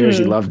everybody in New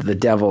Jersey loved the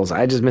Devils.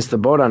 I just missed the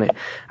boat on it.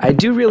 I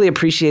do really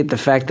appreciate the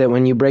fact that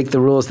when you break the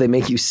rules, they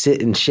make you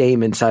sit in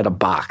shame inside a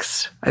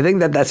box. I think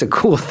that's a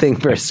cool thing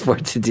for a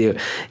sport to do.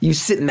 You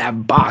sit in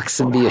that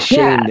box and be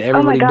ashamed. Yeah.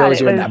 Everybody knows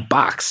you're in that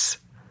box.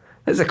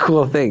 That's a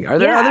cool thing. Are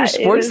there other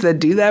sports that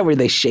do that where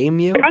they shame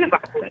you?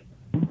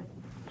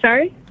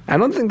 Sorry? I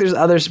don't think there's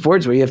other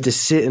sports where you have to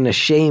sit in a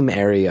shame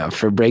area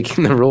for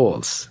breaking the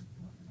rules.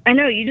 I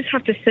know, you just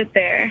have to sit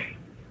there.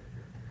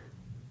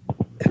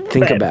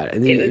 Think about it.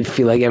 And then you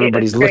feel like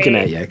everybody's looking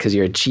at you because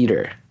you're a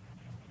cheater.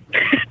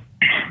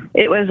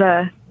 It was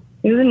an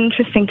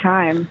interesting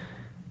time.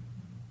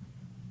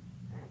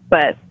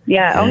 But,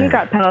 I only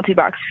got penalty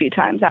box a few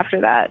times after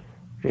that.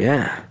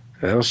 Yeah,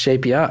 that'll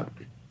shape you up.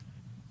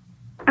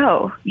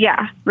 Oh,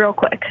 yeah, real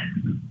quick.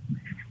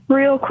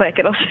 Real quick,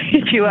 it'll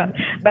shape you up.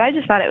 But I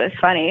just thought it was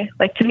funny.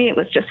 To me, it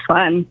was just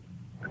fun.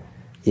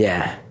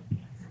 Yeah.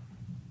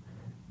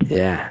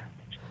 Yeah.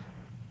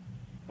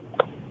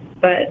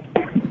 But...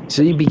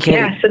 So you became...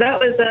 Yeah, so that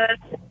was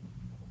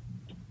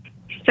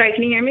Sorry,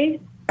 can you hear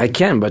me? I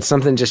can, but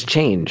something just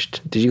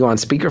changed. Did you go on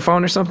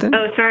speakerphone or something?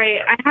 Oh,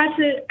 sorry. I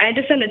had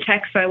to send a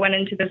text, so I went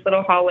into this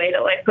little hallway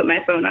to put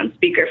my phone on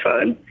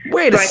speakerphone.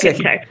 Wait a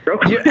second. I could text real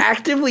quick. You're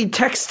actively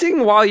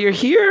texting while you're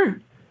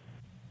here?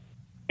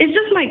 It's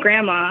just my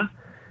grandma.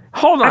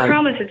 Hold on. I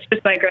promise it's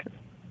just my grandma.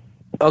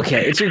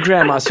 Okay, it's your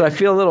grandma, so I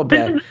feel a little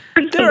bad.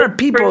 There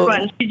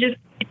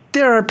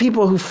are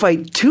people who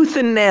fight tooth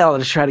and nail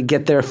to try to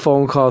get their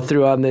phone call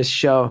through on this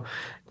show.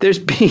 There's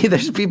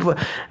people.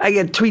 I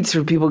get tweets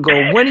from people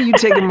going, "When are you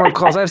taking more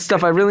calls? I have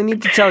stuff I really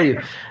need to tell you."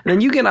 And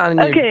then you get on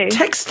and you're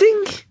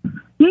texting.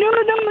 No,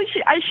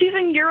 she's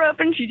in Europe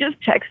and she just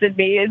texted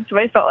me, and so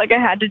I felt like I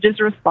had to just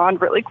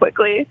respond really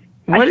quickly.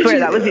 I swear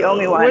that was the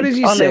only one. What did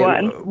you only say?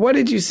 One. What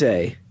did you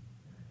say?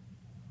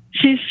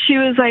 She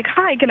was like,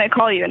 "Hi, can I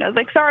call you?" And I was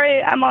like,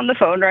 "Sorry, I'm on the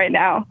phone right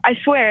now." I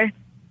swear.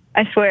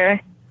 I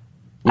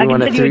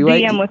can send you a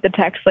DM with the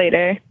text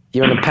later.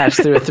 You want to patch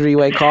through a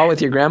 3-way call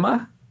with your grandma?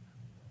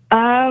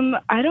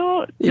 I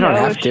don't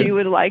know if she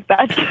would like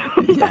that.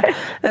 Yeah,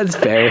 that's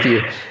fair. If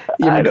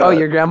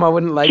your grandma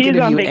wouldn't like it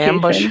if you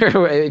ambush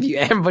her. If you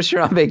ambush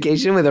her on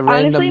vacation with a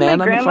random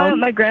man on the phone.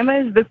 My grandma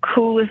is the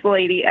coolest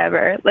lady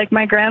ever. Like,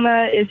 my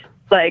grandma is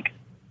like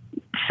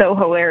so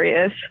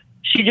hilarious.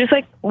 She just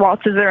like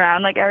waltzes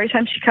around. Like, every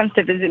time she comes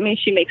to visit me,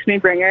 she makes me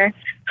bring her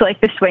to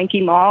like the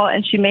swanky mall,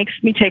 and she makes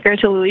me take her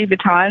to Louis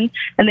Vuitton,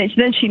 and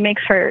then she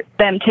makes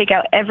them take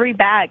out every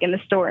bag in the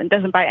store and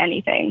doesn't buy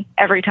anything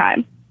every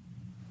time.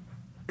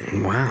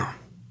 Wow,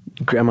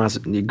 your grandma's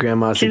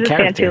she's a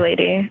fancy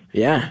lady.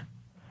 Yeah.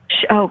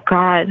 Oh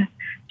God,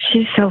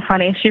 she's so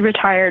funny. She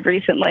retired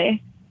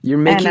recently. You're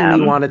making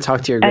me want to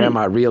talk to your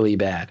grandma really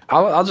bad.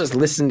 I'll just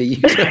listen to you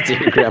talk to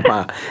your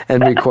grandma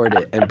and record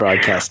it and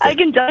broadcast it. I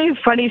can tell you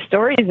funny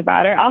stories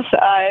about her.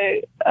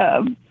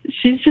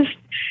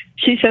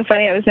 She's so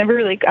funny.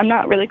 I'm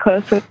not really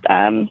close with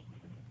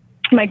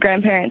my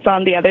grandparents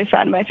on the other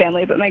side of my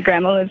family, but my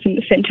grandma lives in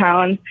the same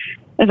town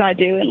as I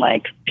do. And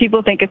like,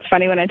 people think it's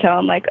funny when I tell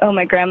them like, oh,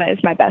 my grandma is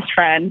my best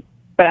friend,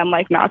 but I'm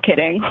like, not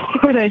kidding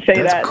when I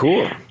say that. That's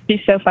cool.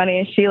 She's so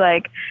funny. She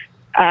like,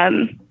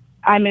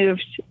 I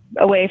moved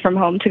away from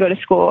home to go to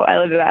school. I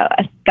live about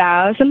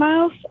 1,000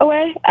 miles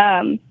away.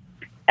 And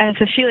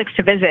so she likes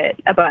to visit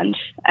a bunch,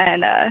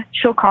 and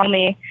she'll call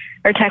me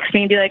or text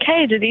me and be like,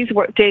 hey, do these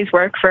days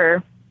work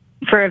for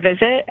a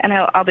visit? And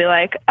I'll be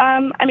like,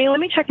 I mean, let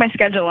me check my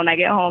schedule when I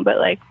get home, but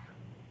like,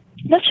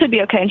 that should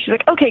be okay. And she's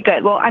like, okay,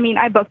 good. Well, I mean,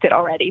 I booked it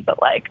already,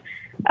 but like,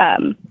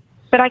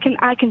 but I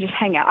can just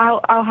hang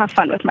out. I'll have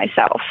fun with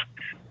myself.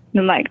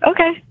 And I'm like,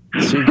 okay.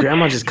 So your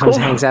grandma just comes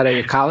and hangs out at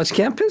your college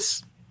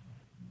campus?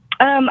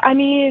 I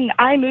mean,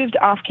 I moved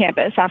off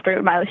campus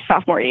after my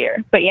sophomore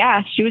year, but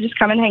yeah, she would just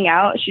come and hang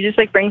out. She just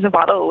like brings a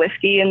bottle of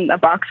whiskey and a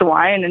box of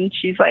wine, and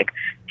she's like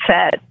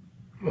set.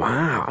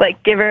 Wow.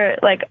 Like, give her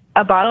like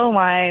a bottle of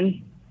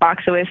wine,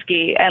 box of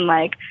whiskey, and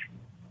like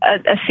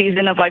a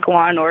season of like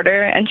Law and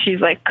Order, and she's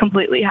like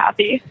completely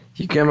happy.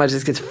 Your grandma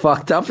just gets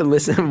fucked up and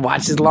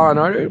watches Law and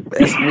Order?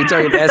 We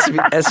talking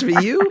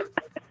SVU?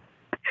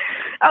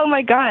 Oh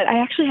my God, I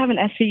actually have an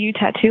SVU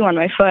tattoo on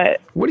my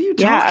foot. What are you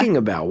talking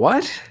about?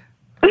 What?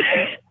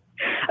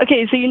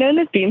 Okay, so you know in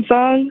the theme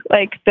song,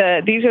 like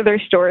these are their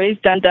stories,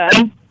 dun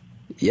dun.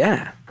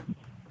 Yeah.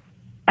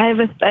 I have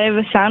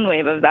a sound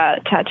wave of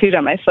that tattooed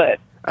on my foot.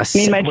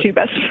 Me and my two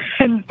best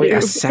friends. Wait,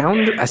 a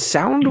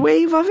sound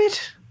wave of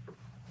it?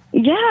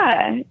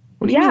 Yeah.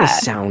 What do you mean a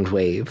sound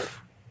wave?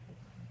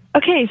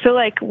 Okay, so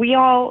like we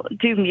all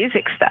do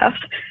music stuff.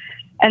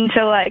 And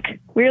so like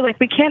we were like,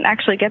 we can't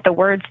actually get the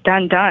words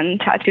dun dun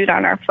tattooed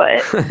on our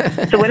foot.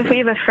 So what if we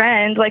have a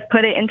friend like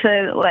put it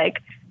into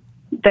like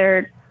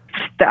their,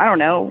 I don't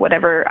know,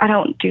 whatever. I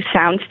don't do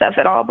sound stuff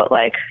at all, but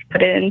like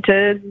put it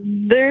into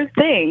their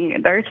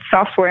thing, their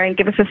software, and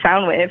give us a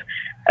sound wave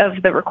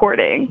of the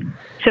recording.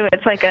 So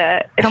it's like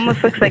it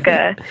almost looks like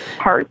a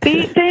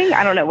heartbeat thing.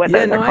 I don't know what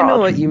they're called. I know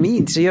what you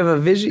mean. So you have a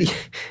visual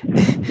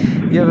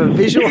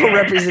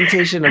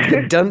representation of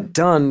the dun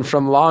dun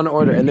from Law and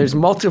Order, and there's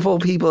multiple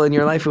people in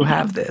your life who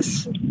have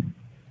this.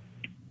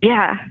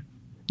 Yeah.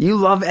 You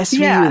love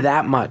SVU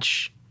that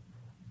much.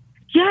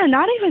 Yeah,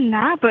 not even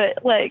that,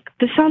 but like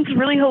this sounds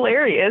really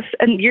hilarious.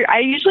 And I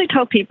usually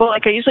tell people,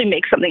 like, I usually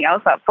make something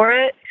else up for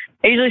it.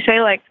 I usually say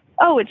like,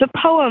 oh, it's a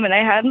poem, and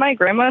I had my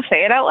grandma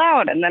say it out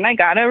loud, and then I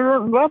got a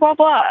blah blah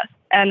blah.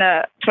 And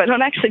so I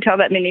don't actually tell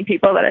that many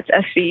people that it's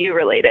SVU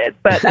related,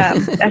 but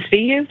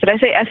SVU? Did I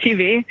say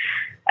SUV?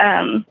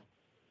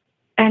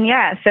 And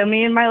yeah, so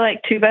me and my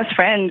like two best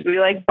friends, we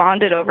like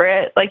bonded over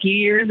it like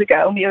years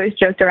ago. We always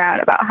joked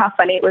around about how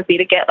funny it would be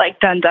to get like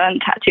dun dun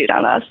tattooed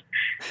on us.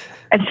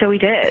 And so we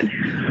did.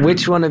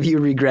 Which one of you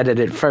regretted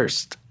it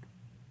first?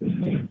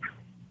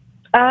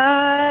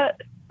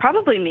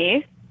 Probably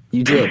me.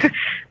 You did?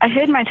 I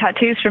hid my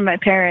tattoos from my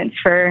parents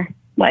for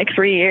like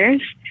 3 years.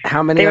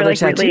 How many other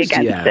tattoos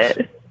do you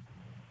have?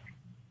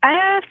 I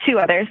have 2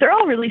 others. They're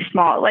all really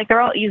small. Like, they're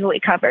all easily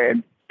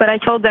covered. But I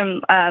told them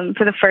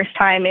for the first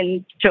time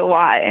in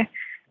July.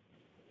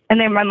 And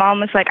then my mom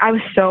was like, I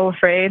was so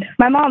afraid.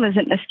 My mom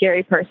isn't a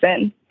scary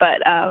person,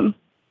 but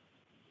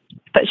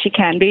she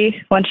can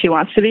be when she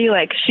wants to be.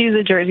 Like, she's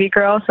a Jersey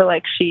girl, so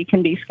like she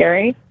can be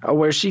scary. Oh,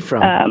 where's she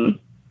from?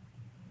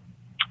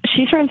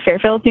 She's from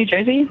Fairfield, New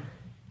Jersey.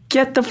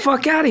 Get the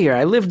fuck out of here.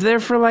 I lived there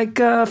for like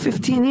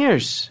 15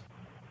 years.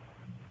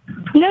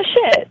 No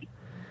shit.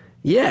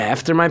 Yeah,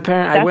 after my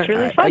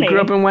parents, I grew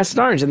up in West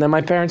Orange, and then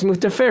my parents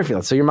moved to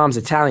Fairfield. So your mom's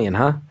Italian,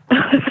 huh?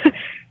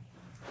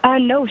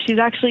 No, she's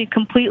actually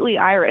completely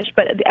Irish,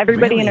 but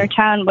everybody in Really? her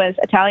town was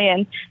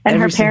Italian,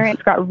 and her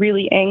parents got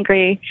really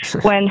angry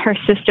when her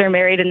sister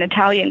married an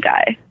Italian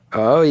guy.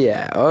 Oh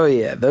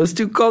yeah. Those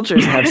two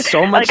cultures have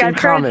so much Like, in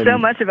I've common. heard so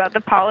much about the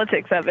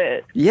politics of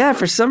it. Yeah,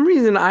 for some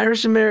reason,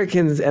 Irish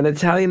Americans and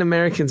Italian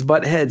Americans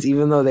butt heads,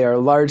 even though they are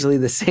largely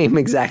the same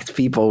exact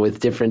people with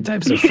different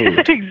types of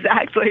food.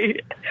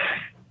 Exactly.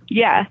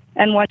 Yeah,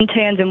 and one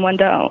tans and one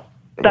doesn't.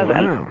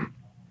 Wow.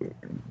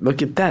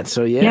 Look at that.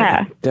 So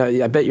yeah.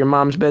 I bet your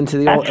mom's been to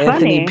the old That's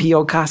Anthony funny.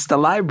 Pio Costa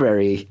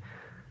Library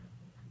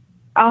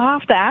I'll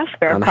have to ask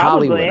her, on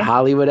probably.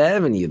 Hollywood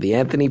Avenue, the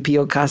Anthony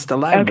Pio Costa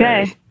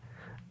Library. Okay.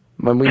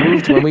 When we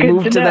moved Good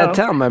to to that know.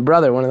 town, my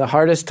brother, one of the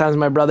hardest times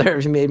my brother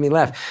ever made me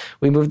laugh.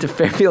 We moved to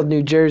Fairfield,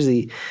 New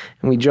Jersey,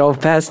 and we drove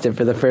past it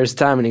for the first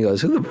time, and he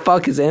goes, "Who the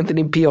fuck is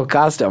Anthony Pio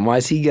Costa, and why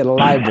does he get a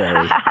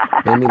library?"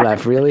 Made me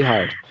laugh really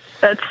hard.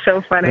 That's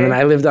so funny. And then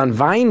I lived on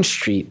Vine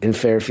Street in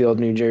Fairfield,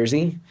 New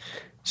Jersey.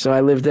 So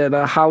I lived at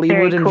Hollywood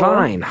Very and cool.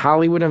 Vine.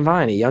 Hollywood and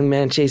Vine, a young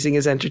man chasing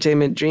his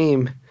entertainment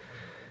dream.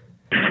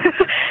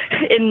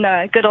 In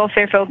good old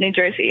Fairfield, New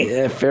Jersey.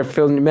 Yeah,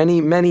 Fairfield,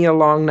 many a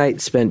long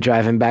night spent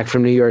driving back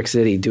from New York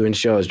City, doing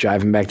shows,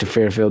 driving back to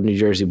Fairfield, New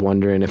Jersey,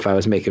 wondering if I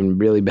was making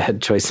really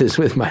bad choices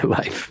with my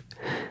life.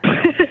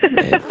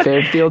 Yeah,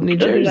 Fairfield, New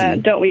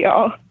Jersey. Don't we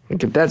all?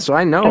 Look at that. So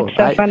I know.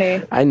 That's so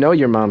funny. I know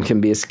your mom can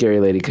be a scary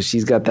lady because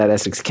she's got that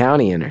Essex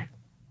County in her.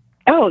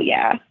 Oh,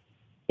 yeah.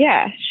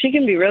 Yeah, she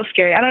can be real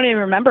scary. I don't even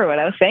remember what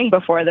I was saying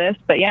before this,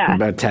 but yeah.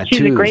 About tattoos.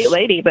 She's a great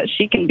lady, but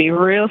she can be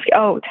real.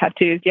 Oh,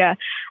 tattoos, yeah.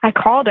 I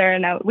called her,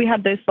 and we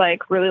had this,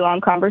 like, really long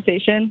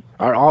conversation.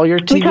 Are all your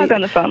We talk on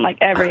the phone, like,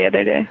 every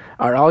other day.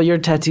 Are all your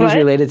tattoos What?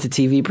 related to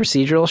TV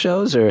procedural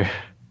shows, or?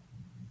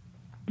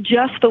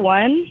 Just the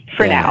one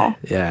for now.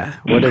 Yeah.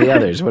 What are the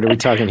others? What are we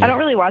talking here? I don't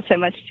really watch that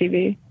much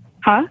TV.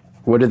 Huh?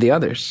 What are the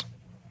others?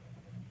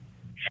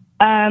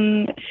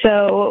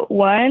 So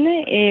one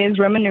is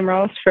Roman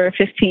numerals for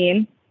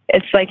 15.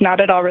 It's like not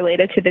at all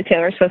related to the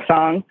Taylor Swift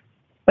song,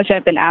 which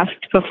I've been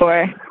asked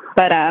before.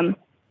 But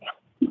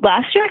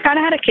last year I kind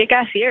of had a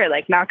kick-ass year,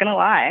 like, not gonna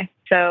lie.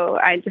 So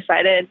I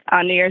decided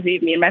on New Year's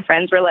Eve, me and my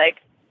friends were like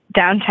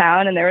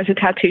downtown, and there was a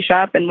tattoo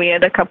shop, and we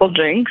had a couple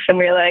drinks, and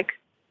we were like,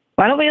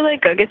 why don't we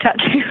like go get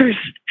tattoos?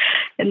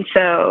 And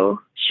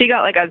so she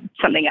got like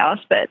something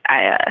else, but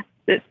I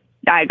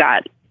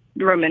got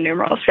Roman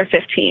numerals for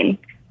 15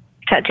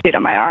 tattooed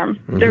on my arm.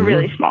 They're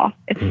really small.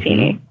 It's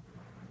teeny,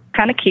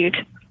 kind of cute.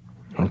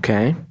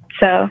 Okay.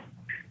 So,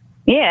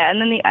 yeah,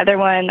 and then the other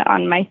one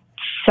on my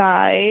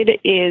side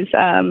is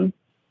sounds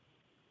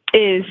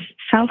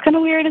kind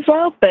of weird as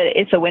well, but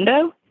it's a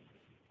window.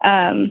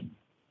 And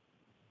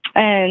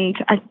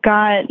I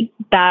got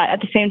that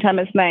at the same time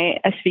as my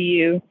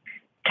SVU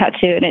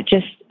tattoo, and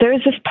there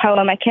was this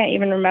poem. I can't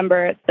even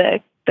remember the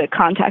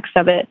context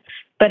of it,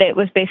 but it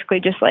was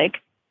basically just like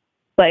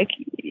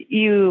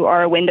you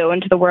are a window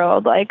into the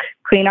world, like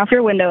clean off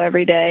your window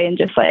every day, and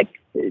just like,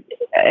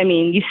 I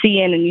mean, you see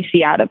in and you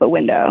see out of a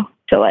window.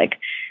 So like,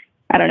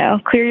 I don't know,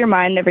 clear your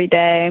mind every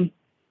day.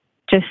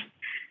 Just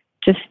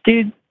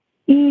do,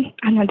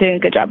 I'm not doing a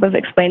good job of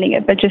explaining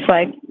it, but just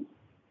like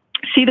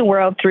see the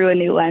world through a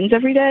new lens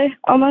every day.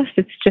 Almost.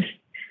 It's just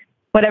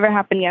whatever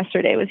happened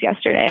yesterday was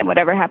yesterday, and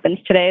whatever happens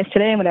today is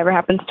today, and whatever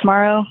happens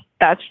tomorrow,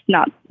 that's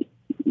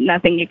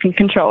nothing you can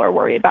control or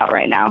worry about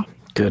right now.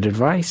 Good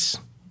advice.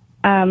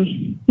 Yeah,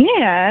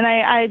 and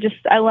I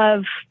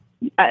love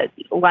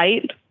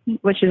light,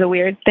 which is a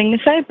weird thing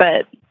to say,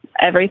 but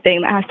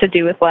everything that has to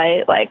do with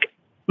light, like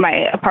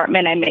my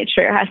apartment, I made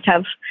sure it has to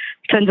have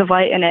tons of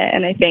light in it.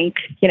 And I think,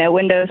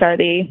 windows are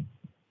I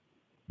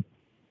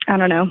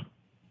don't know,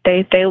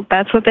 they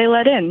that's what they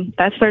let in.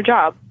 That's their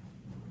job.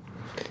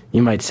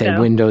 You might say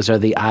windows are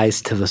the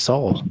eyes to the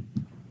soul.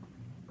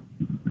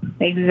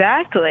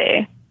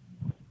 Exactly.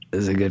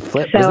 This is a good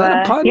flip. So, was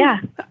that a pun? yeah.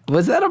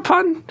 Was that a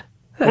pun?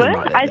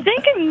 What? I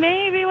think it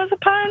maybe was a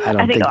pun. I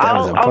don't think that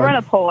was a I'll pun. run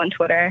a poll on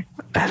Twitter.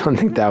 I don't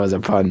think that was a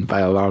pun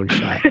by a long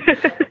shot.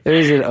 It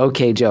was an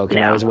okay joke,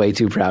 and I No. was way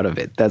too proud of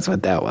it. That's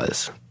what that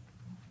was.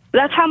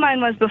 That's how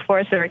mine was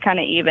before, so we're kind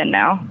of even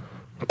now.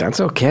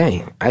 That's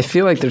okay. I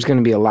feel like there's going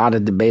to be a lot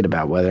of debate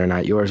about whether or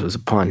not yours was a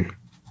pun.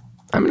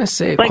 I'm going to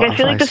say it Like, I feel like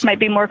qualifies. this might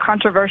be more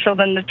controversial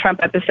than the Trump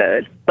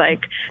episode.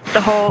 Like,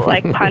 the whole,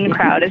 pun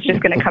crowd is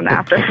just going to come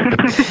after.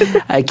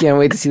 I can't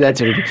wait to see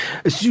that.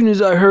 As soon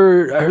as I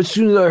heard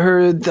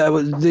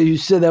that you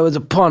said that was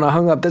a pun, I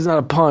hung up. That's not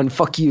a pun.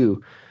 Fuck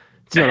you.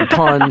 It's not a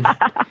pun.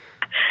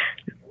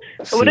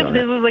 What if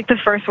this was, the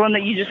first one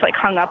that you just,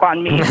 hung up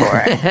on me for?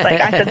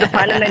 Like, I said the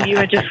pun, and then you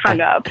had just hung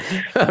up.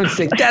 I'm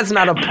saying, that's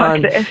not a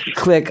pun. this.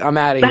 Click. I'm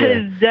out of That here.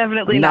 is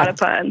definitely not a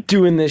pun.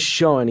 Doing this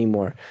show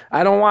anymore.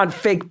 I don't want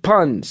fake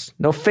puns.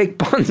 No fake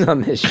puns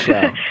on this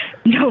show.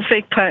 No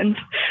fake puns.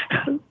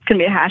 It's going to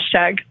be a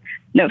hashtag.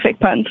 No fake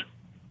puns.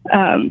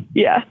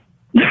 Yeah.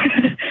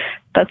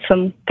 That's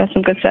some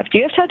good stuff. Do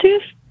you have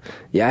tattoos?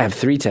 Yeah, I have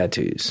 3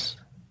 tattoos.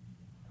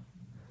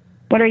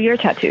 What are your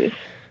tattoos?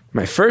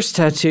 My first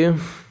tattoo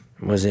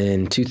was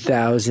in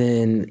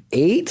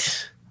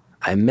 2008.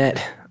 I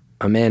met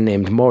a man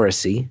named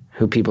Morrissey,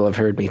 who people have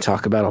heard me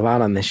talk about a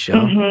lot on this show.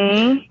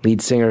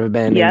 Lead singer of a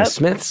band named The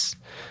Smiths.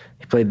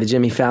 He played the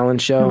Jimmy Fallon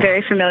Show.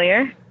 Very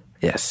familiar.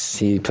 Yes,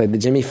 he played the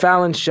Jimmy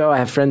Fallon Show. I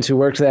have friends who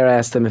worked there. I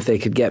asked them if they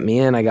could get me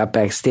in. I got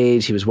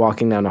backstage. He was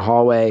walking down the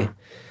hallway.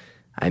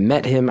 I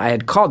met him. I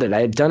had called it.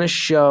 I had done a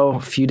show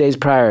a few days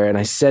prior, and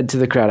I said to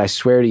the crowd, I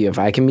swear to you, if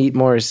I can meet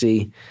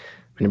Morrissey,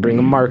 I'm going to bring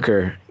a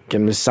marker, get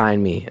him to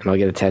sign me, and I'll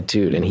get it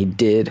tattooed. And he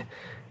did,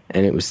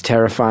 and it was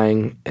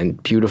terrifying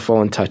and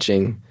beautiful and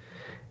touching.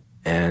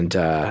 And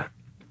yeah,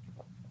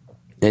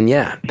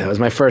 that was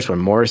my first one,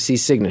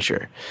 Morrissey's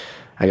signature.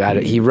 I got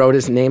it. He wrote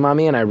his name on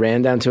me, and I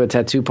ran down to a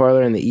tattoo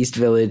parlor in the East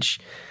Village,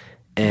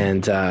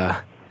 and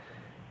a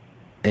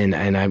friend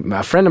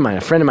of mine,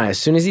 as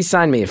soon as he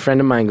signed me, a friend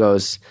of mine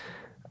goes,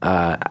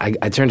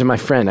 I turned to my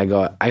friend, I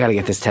go, I got to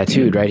get this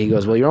tattooed, right? He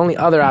goes, well, your only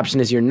other option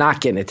is you're not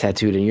getting it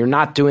tattooed, and you're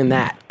not doing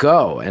that.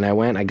 Go. And I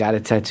went, I got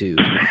it tattooed.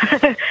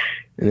 And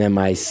then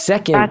my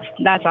second...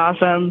 That's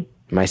awesome.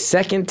 My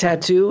second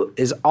tattoo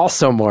is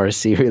also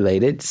Morrissey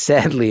related,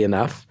 sadly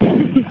enough.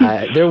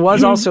 There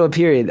was also a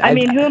period. I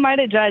mean, who am I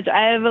to judge?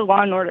 I have a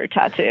Law and Order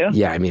tattoo.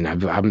 Yeah, I mean,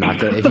 I'm not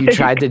going to. If you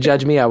tried to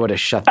judge me, I would have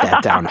shut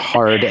that down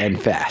hard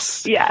and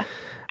fast. Yeah.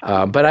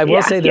 But I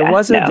will say there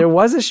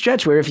was a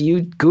stretch where if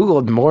you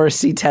Googled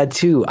Morrissey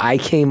tattoo, I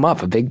came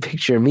up. A big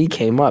picture of me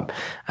came up.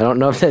 I don't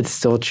know if that's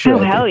still true.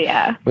 Oh, hell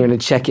yeah. We're going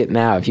to check it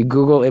now. If you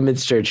Google image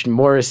search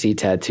Morrissey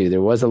tattoo,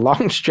 there was a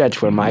long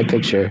stretch where my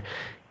picture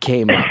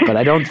came up, but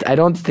I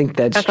don't think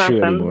that's true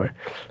awesome. Anymore.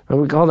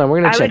 Hold on,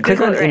 we're gonna check. I would Click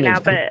Google on it right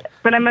image. now,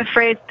 but I'm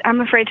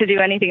afraid to do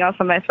anything else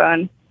on my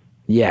phone.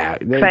 Yeah,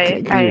 you're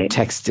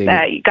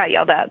texting. You got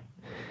yelled at.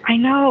 I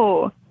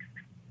know.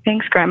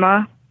 Thanks,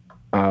 Grandma.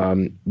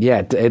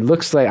 Yeah, it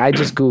looks like I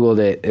just Googled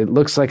it. It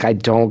looks like I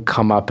don't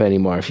come up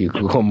anymore if you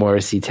Google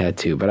Morrissey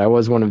tattoo. But I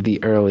was one of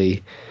the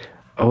early.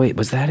 Oh wait,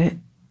 was that it?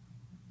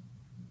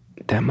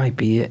 That might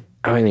be it.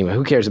 Oh, anyway,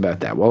 who cares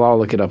about that? Well, I'll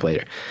look it up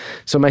later.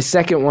 So my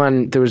second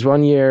one, there was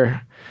one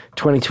year,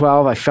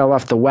 2012, I fell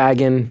off the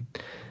wagon.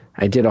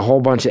 I did a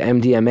whole bunch of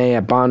MDMA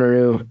at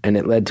Bonnaroo, and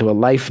it led to a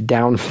life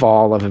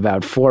downfall of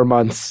about 4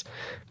 months.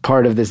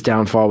 Part of this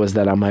downfall was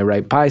that on my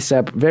right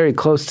bicep, very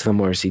close to the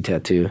Morrissey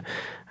tattoo,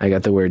 I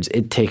got the words,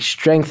 "It takes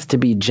strength to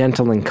be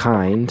gentle and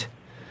kind,"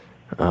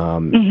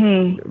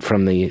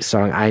 from the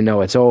song I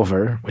Know It's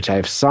Over, which I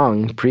have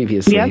sung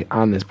previously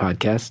on this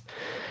podcast.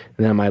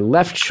 And then on my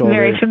left shoulder.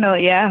 Very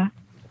familiar, yeah.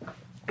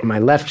 My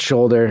left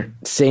shoulder,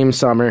 same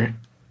summer,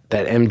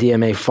 that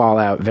MDMA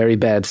fallout, very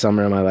bad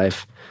summer of my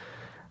life.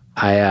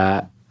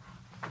 I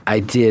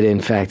did,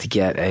 in fact,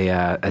 get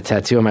a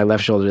tattoo on my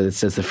left shoulder that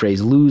says the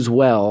phrase "lose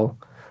well,"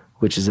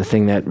 which is a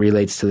thing that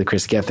relates to the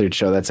Chris Gethard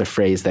show. That's a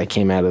phrase that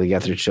came out of the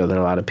Gethard show that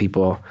a lot of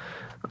people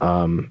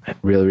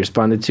really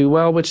responded to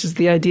well, which is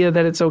the idea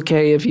that it's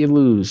okay if you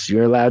lose.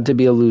 You're allowed to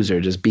be a loser.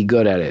 Just be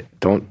good at it.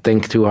 Don't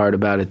think too hard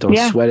about it. Don't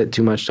sweat it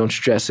too much. Don't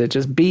stress it.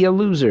 Just be a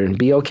loser and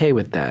be okay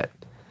with that.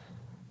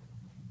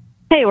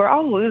 Hey, we're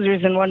all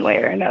losers in one way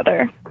or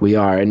another. We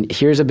are. And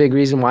here's a big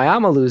reason why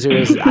I'm a loser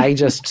is I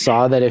just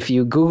saw that if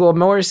you Google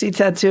Morrissey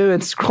tattoo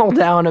and scroll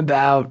down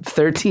about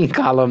 13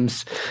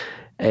 columns,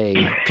 a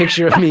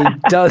picture of me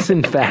does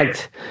in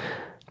fact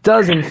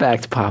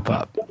pop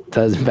up.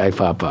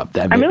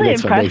 I'm really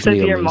impressed with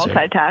your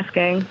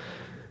multitasking.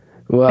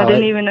 Well, I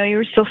didn't even know you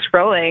were still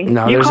scrolling.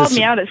 No, you called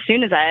me out as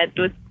soon as I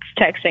was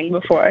texting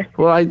before.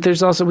 Well,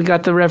 there's also, we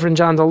got the Reverend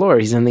John Delore.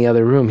 He's in the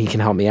other room. He can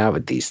help me out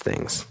with these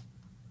things.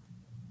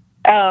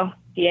 Oh,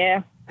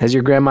 yeah. Has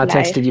your grandma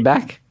texted you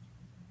back?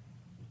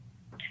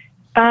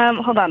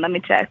 Hold on, let me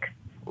check.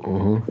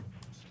 Mm-hmm.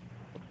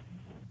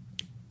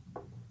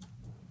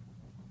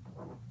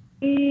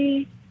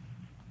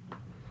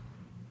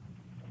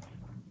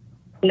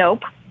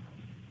 Nope.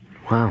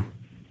 Wow.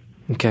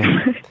 Okay.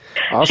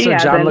 Also,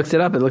 John looked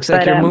it up. It looks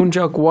like your moon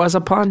joke was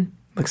a pun.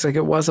 Looks like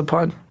it was a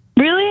pun.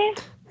 Really?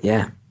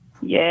 Yeah.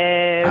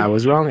 Yeah. I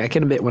was wrong. I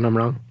can admit when I'm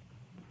wrong.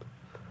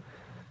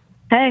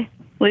 Hey,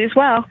 lose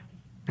well.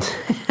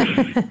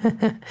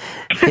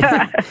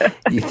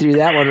 You threw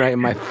that one right in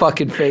my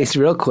fucking face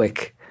real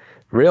quick.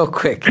 Real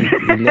quick.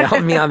 You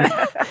nailed me on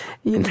that.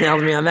 You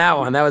nailed me on that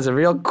one. That was a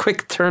real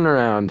quick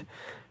turnaround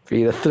for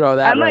you to throw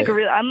that right.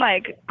 I'm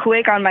like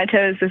quick on my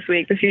toes this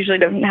week. This usually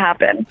doesn't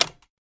happen.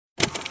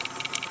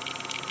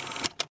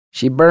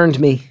 She burned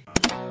me.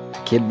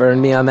 Kid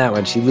burned me on that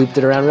one. She looped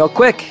it around real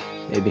quick.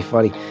 It'd be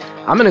funny.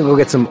 I'm going to go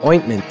get some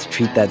ointment to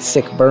treat that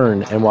sick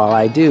burn. And while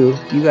I do,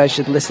 you guys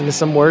should listen to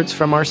some words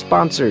from our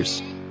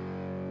sponsors.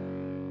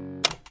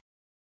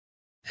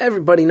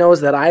 Everybody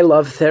knows that I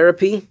love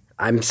therapy.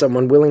 I'm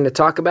someone willing to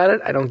talk about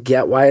it. I don't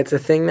get why it's a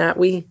thing that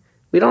we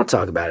don't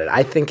talk about it.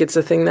 I think it's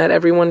a thing that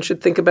everyone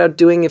should think about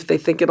doing if they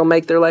think it'll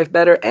make their life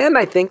better. And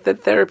I think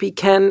that therapy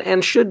can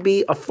and should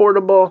be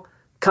affordable,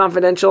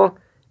 confidential,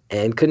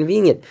 and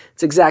convenient.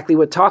 It's exactly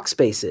what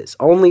Talkspace is.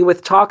 Only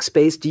with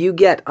Talkspace do you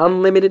get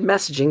unlimited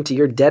messaging to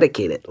your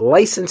dedicated,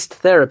 licensed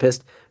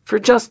therapist for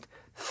just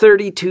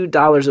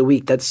 $32 a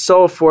week. That's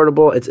so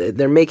affordable.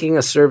 They're making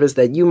a service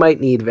that you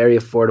might need very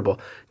affordable.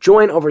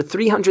 Join over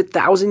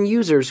 300,000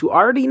 users who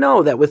already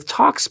know that with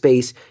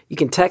Talkspace, you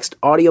can text,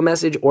 audio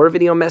message, or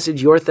video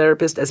message your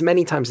therapist as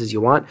many times as you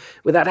want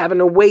without having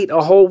to wait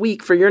a whole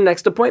week for your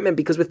next appointment,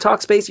 because with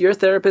Talkspace, your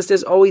therapist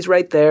is always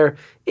right there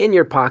in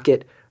your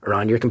pocket or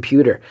on your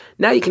computer.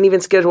 Now you can even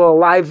schedule a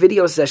live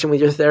video session with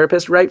your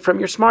therapist right from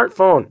your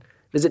smartphone.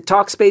 Visit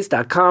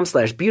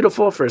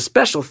Talkspace.com/beautiful for a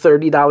special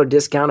 $30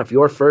 discount of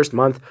your first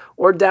month,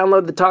 or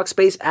download the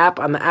Talkspace app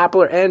on the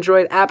Apple or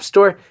Android App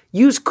Store.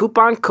 Use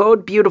coupon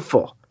code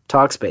BEAUTIFUL.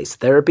 Talkspace,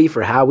 therapy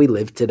for how we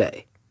live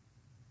today.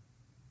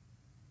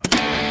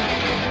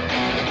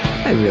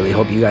 I really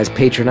hope you guys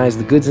patronize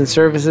the goods and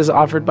services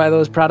offered by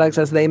those products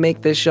as they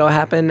make this show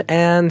happen.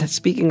 And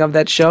speaking of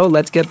that show,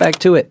 let's get back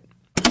to it.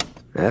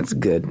 That's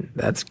good.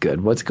 That's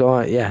good. What's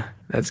going on? Yeah,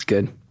 that's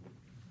good.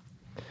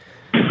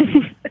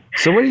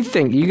 So what do you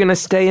think? Are you going to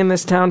stay in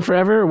this town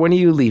forever, or when are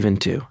you leaving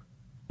to?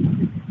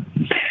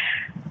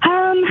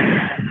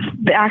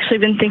 Actually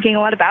been thinking a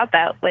lot about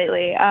that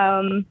lately.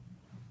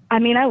 I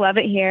mean, I love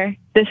it here.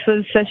 This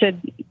was such a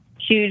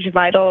huge,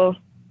 vital,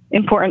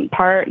 important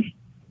part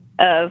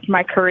of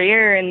my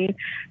career and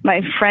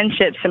my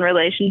friendships and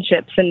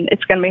relationships, and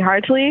it's going to be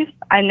hard to leave.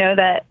 I know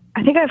that.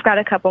 I think I've got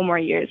a couple more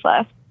years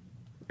left.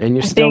 And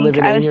you're still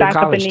living in your college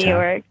town? I was back up in New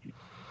York.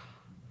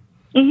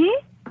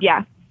 Mm-hmm.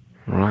 Yeah.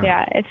 Wow.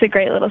 Yeah, it's a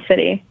great little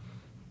city.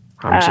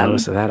 I'm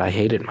jealous of that. I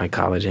hated my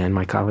college and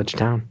my college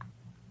town.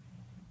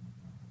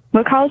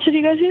 What college did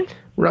you go to?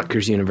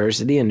 Rutgers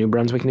University in New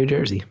Brunswick, New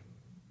Jersey.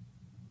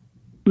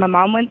 My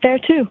mom went there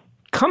too.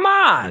 Come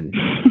on!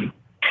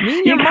 Me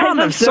and your mom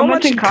have so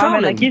much in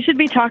common. Like, you should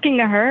be talking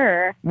to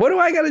her. What do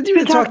I got to do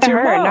to talk to your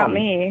her, mom? Not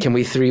me. Can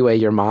we three-way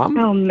your mom?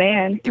 Oh,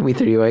 man. Can we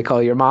three-way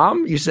call your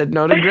mom? You said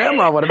no to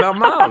grandma. What about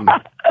mom?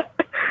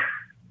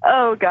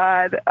 Oh,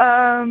 God.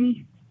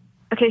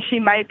 Okay, she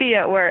might be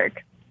at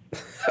work.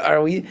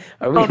 Are we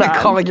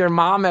calling your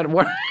mom at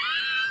work?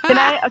 Am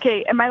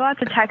I allowed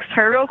to text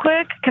her real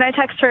quick? Can I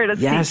text her to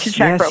check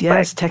real quick?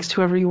 Yes, text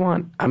whoever you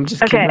want. I'm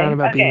just kidding around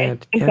about being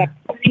mad. Yeah.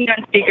 Putting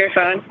on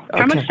speakerphone.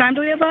 How much time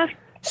do we have left?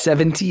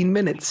 17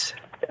 minutes.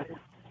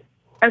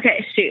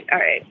 Okay, shoot. All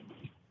right.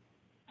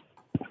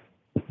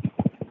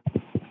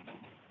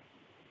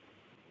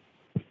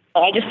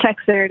 I just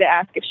texted her to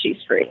ask if she's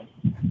free.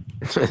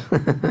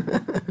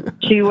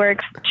 She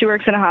works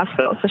in a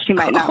hospital, so she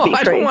might not be free.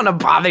 I don't want to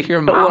bother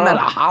your mom at a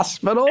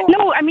hospital.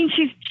 No, I mean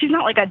she's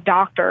not like a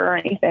doctor or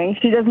anything.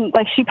 She doesn't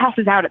she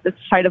passes out at the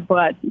sight of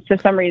blood. For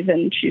some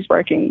reason, she's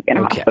working in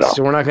a hospital. Okay,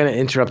 so we're not going to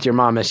interrupt your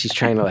mom as she's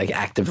trying to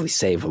actively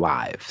save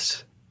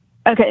lives.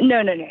 Okay,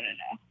 no.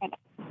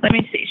 Let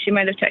me see. She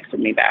might have texted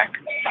me back.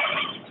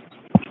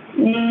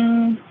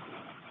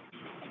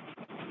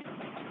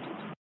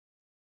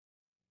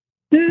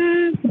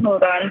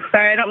 Hold on.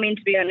 Sorry, I don't mean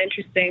to be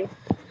uninteresting.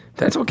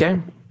 That's okay.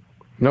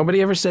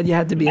 Nobody ever said you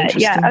had to be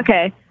interesting. Yeah,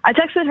 okay. I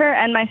texted her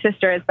and my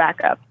sister as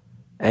backup.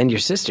 And your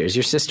sister. Is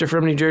your sister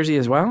from New Jersey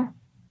as well?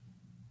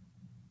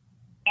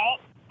 Oh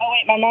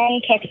wait, my mom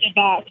texted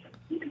back.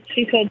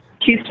 She said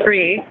she's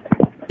free.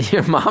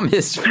 Your mom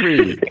is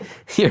free.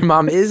 Your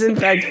mom is, in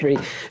fact, free.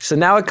 So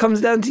now it comes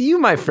down to you,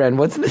 my friend.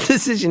 What's the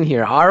decision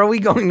here? Are we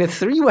going to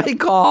three-way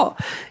call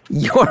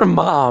your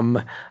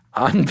mom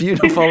on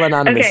Beautiful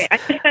Anonymous? Okay, I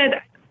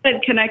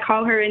said, can I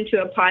call her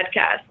into a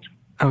podcast?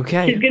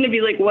 Okay. She's going to be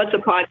like, what's a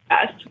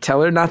podcast?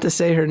 Tell her not to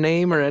say her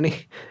name or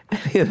any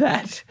of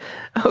that.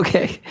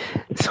 Okay.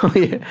 So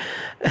yeah.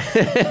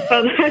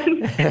 Well,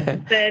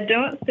 then said,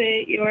 don't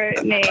say your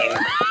name.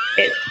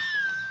 It's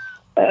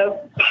a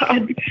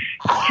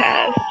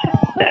podcast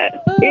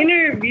that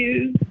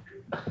interviews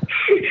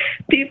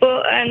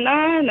people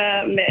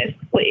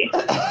anonymously.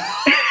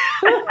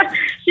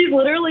 She's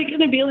literally going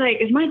to be like,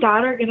 is my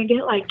daughter going to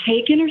get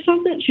taken or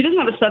something? She doesn't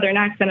have a Southern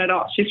accent at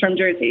all. She's from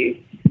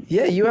Jersey.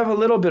 Yeah, you have a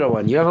little bit of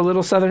one. You have a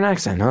little Southern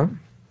accent, huh?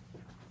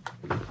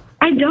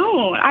 I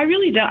don't. I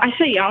really don't. I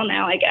say y'all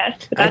now, I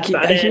guess. But that's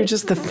about it. I hear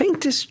just the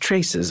faintest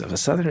traces of a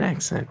Southern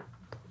accent.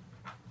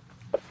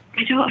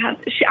 I don't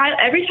have.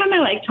 Every time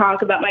I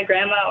talk about my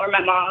grandma or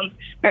my mom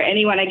or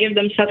anyone, I give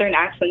them Southern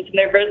accents, and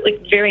they're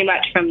very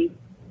much from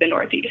the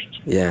Northeast.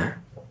 Yeah.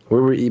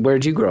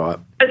 Where'd you grow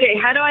up? Okay,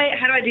 how do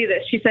I do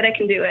this? She said I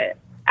can do it.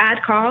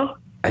 Add call?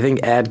 I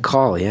think add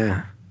call,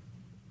 yeah.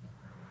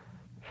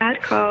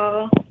 Add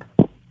call.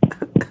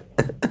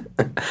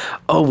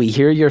 Oh, we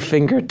hear your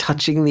finger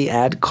touching the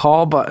add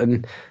call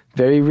button.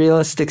 Very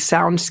realistic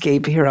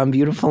soundscape here on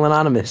Beautiful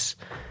Anonymous.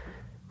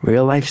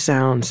 Real life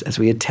sounds as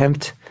we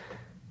attempt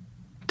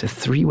to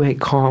three-way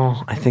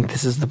call. I think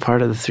this is the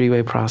part of the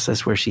three-way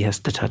process where she has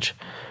to touch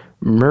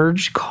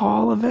merge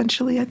call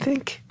eventually, I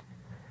think.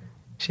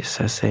 She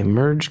says, say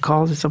merge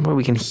call to someone.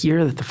 We can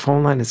hear that the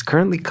phone line is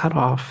currently cut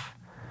off.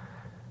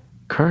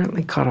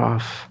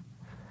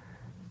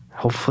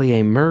 Hopefully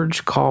a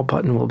merge call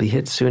button will be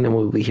hit soon and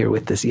we'll be here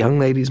with this young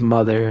lady's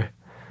mother.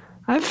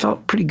 I've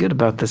felt pretty good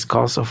about this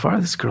call so far.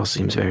 This girl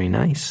seems very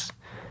nice.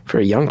 For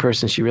a young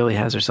person, she really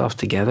has herself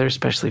together,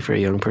 especially for a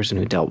young person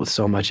who dealt with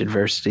so much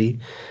adversity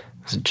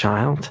as a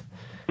child.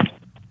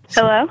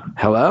 Hello?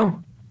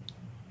 Hello?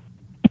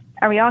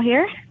 Are we all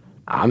here?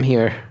 I'm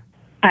here.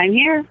 I'm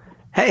here.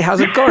 Hey, how's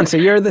it going? So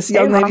you're this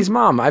young Hey, Mom. lady's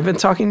mom. I've been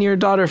talking to your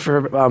daughter for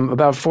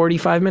about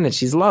 45 minutes.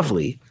 She's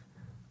lovely.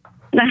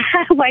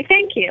 Why,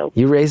 thank you.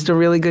 You raised a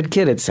really good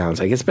kid, it sounds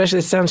like.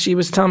 Especially, she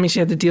was telling me she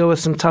had to deal with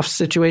some tough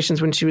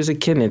situations when she was a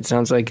kid. And it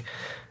sounds like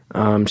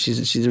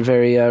she's a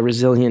very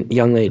resilient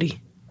young lady.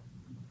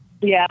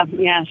 Yeah,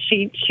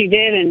 she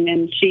did,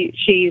 and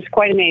she's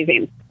quite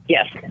amazing.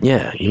 Yes.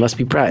 Yeah, you must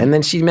be proud. And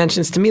then she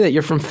mentions to me that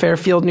you're from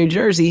Fairfield, New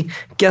Jersey.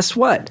 Guess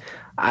what?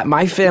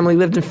 My family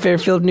lived in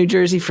Fairfield, New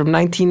Jersey from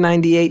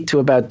 1998 to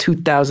about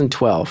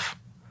 2012.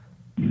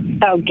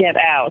 Oh, get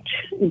out.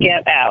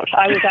 Get out.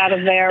 I was out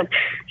of there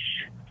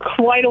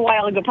quite a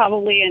while ago,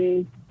 probably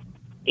in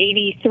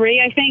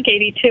 83, I think,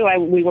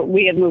 82.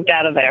 We had moved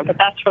out of there, but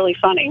that's really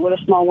funny. What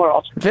a small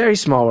world. Very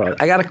small world.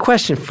 I got a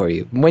question for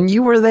you. When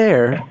you were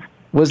there,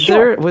 was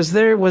Sure.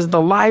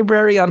 the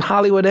library on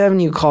Hollywood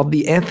Avenue called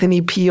the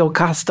Anthony P.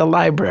 Acosta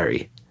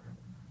Library?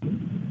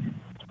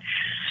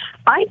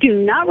 I do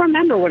not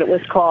remember what it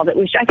was called. I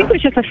think it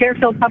was just a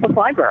Fairfield Public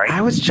Library.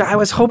 I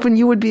was hoping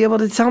you would be able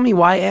to tell me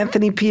why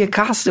Anthony P.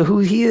 Acosta, who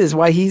he is,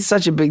 why he's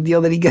such a big deal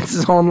that he gets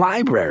his own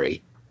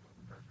library.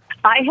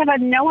 I have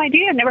had no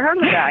idea. I've never heard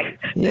of the guy.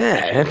 Yeah,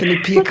 Anthony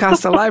P.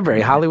 Acosta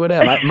Library, Hollywood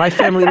Ave. My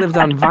family lived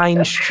on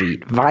Vine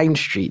Street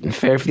in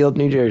Fairfield,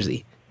 New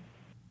Jersey.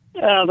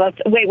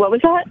 Wait, what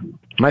was that?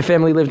 My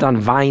family lived on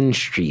Vine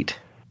Street.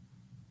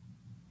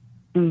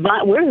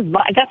 Where's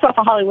Vine? That's off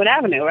of Hollywood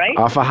Avenue, right?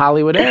 Off of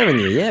Hollywood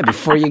Avenue, yeah,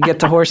 before you get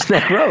to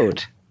Horseneck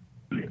Road.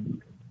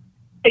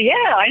 Yeah,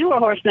 I know where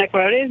Horseneck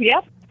Road is.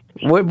 Yep.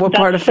 What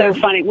part of That's so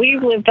Fairfield? funny. We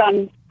lived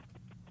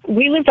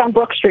on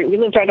Brook Street. We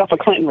lived right off of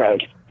Clinton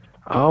Road.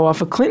 Oh,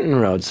 off of Clinton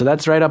Road. So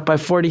that's right up by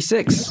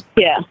 46.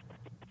 Yeah,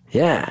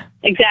 Yeah.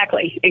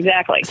 exactly. Is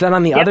that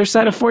on the other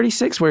side of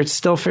 46 where it's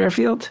still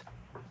Fairfield?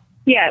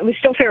 Yeah, it was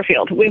still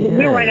Fairfield. We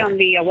were right on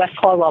the West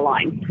Caldwell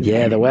line.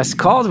 Yeah, the West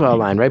Caldwell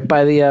line, right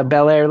by the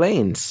Bel Air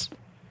Lanes.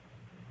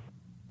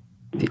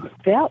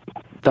 Yep.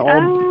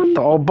 The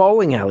old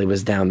bowling alley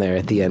was down there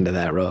at the end of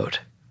that road.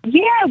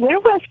 Yeah, where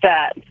was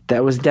that?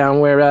 That was down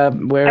where I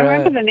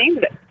remember the name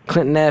of it.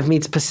 Clinton Ave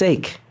meets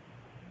Passaic.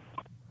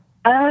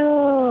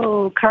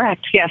 Oh,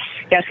 correct. Yes.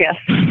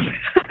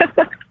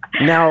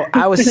 Now,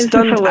 I was This is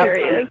stunned.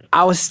 hilarious.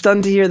 I was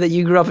stunned to hear that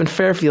you grew up in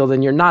Fairfield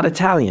and you're not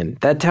Italian.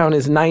 That town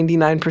is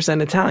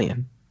 99%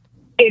 Italian.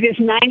 It is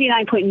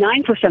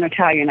 99.9%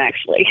 Italian,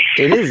 actually.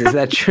 It is. Is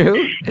that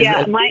true?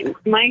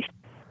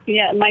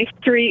 My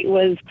street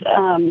was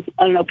I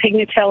don't know,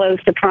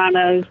 Pignatello,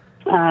 Sopranos,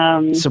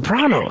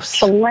 Sopranos.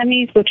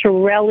 Palermi's, the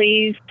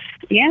Torellis.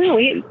 Yeah,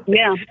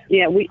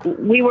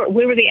 we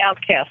were the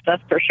outcasts,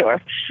 that's for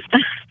sure.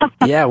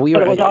 Yeah, we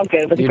But were. it was all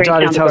good. It was a Your great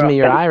daughter town to tells grow me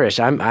up you're in. Irish.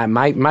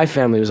 My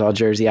family was all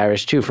Jersey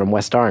Irish too, from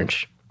West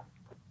Orange.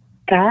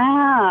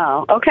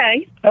 Oh,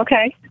 okay.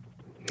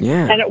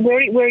 Yeah. And where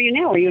are you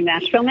now? Are you in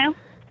Nashville now?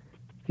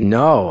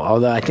 No,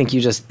 although I think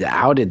you just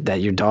outed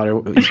that your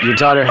daughter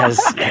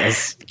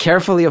has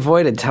carefully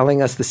avoided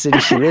telling us the city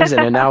she lives in,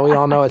 and now we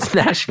all know it's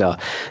Nashville.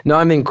 No,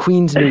 I'm in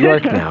Queens, New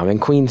York now. I'm in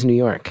Queens, New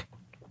York.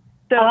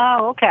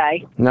 Oh,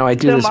 okay. No, I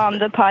do So, this. Mom,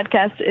 the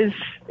podcast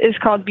is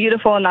called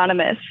Beautiful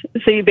Anonymous.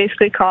 So you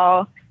basically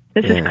call,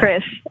 this Yeah. is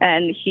Chris,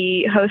 and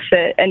he hosts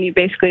it, and you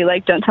basically,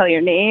 like, don't tell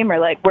your name or,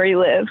 like, where you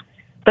live.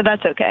 But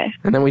that's okay.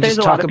 And then we There's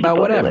just a lot talk of about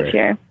people who whatever. live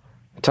here.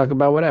 Talk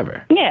about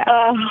whatever. Yeah.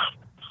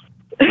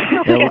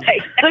 Okay.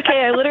 It's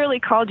okay. I literally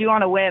called you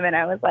on a whim, and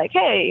I was like,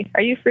 hey,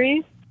 are you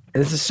free?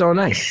 This is so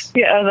nice.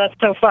 Yeah, that's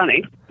so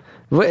funny.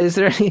 What, is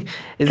there any?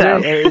 Is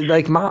there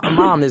like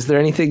mom? Is there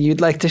anything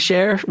you'd like to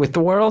share with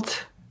the world?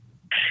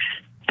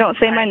 Don't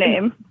say my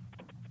name.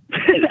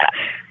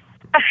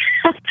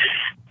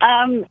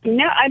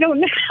 No, I don't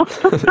know.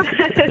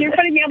 You're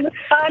putting me on the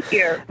spot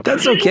here.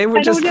 That's okay. We're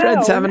I just don't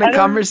friends know. having I a don't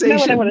know what I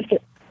conversation. want to say.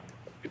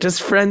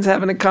 Just friends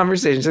having a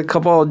conversation. Just a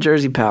couple of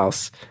Jersey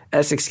pals,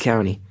 Essex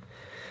County.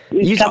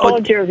 A couple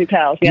of Jersey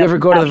pals. You yeah, ever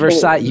go to the absolutely.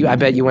 Versailles? I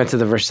bet you went to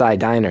the Versailles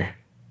Diner.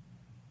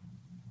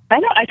 I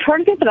know. I've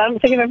heard of it, but I don't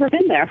think I've ever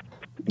been there.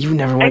 You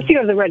never I went. used to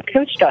go to the Red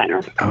Coach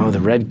Diner. Oh, the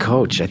Red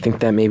Coach. I think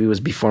that maybe was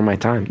before my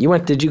time. You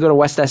went? Did you go to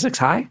West Essex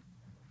High?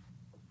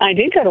 I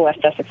did go to West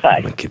Essex High.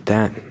 Look at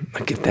that.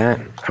 Look at that.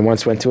 I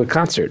once went to a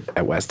concert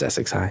at West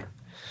Essex High.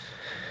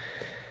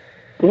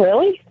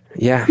 Really?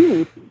 Yeah.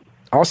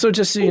 Also,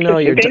 just so you know,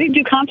 They didn't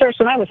do concerts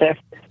when I was there.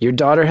 your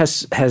daughter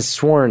has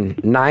sworn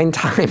 9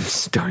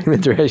 times during the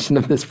duration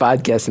of this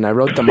podcast, and I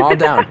wrote them all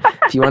down.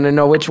 If you want to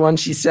know which one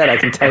she said, I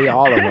can tell you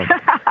all of them.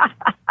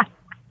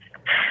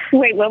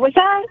 Wait, what was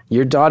that?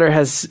 Your daughter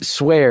has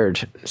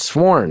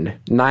sworn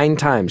 9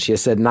 times. She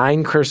has said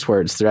 9 curse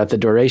words throughout the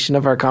duration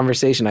of our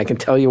conversation. I can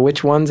tell you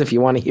which ones if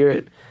you want to hear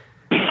it.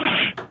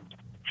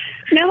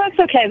 No, that's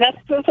okay.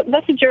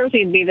 That's a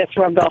Jersey in me that's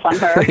rubbed off on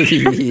her.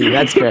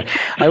 That's fair.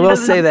 I will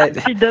say that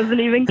She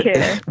doesn't even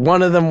care.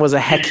 one of them was a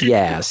heck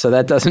yeah, so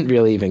that doesn't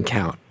really even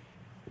count.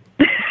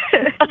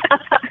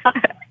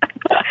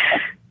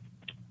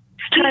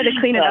 Try to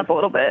clean it up a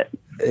little bit.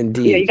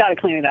 Indeed. Yeah, you got to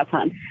clean it up,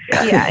 hon.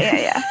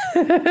 Yeah.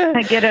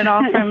 I get it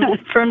all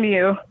from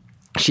you.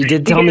 She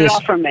did You tell get me. it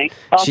all from me.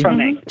 All from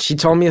me. She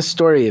told me a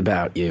story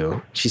about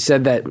you. She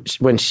said that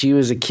when she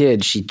was a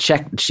kid, she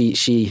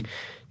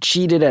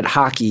cheated at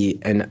hockey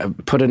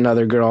and put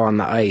another girl on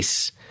the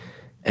ice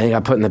and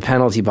got put in the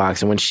penalty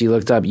box. And when she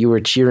looked up, you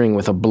were cheering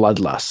with a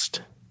bloodlust.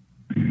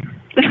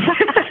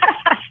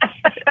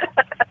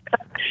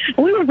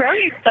 We were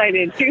very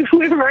excited. She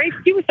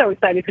was so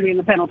excited to be in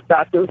the penalty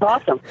box. It was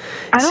awesome.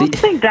 I don't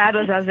think Dad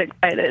was as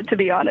excited, to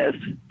be honest.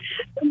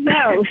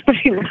 No,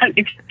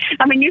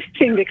 I mean, you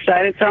seemed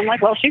excited, so I'm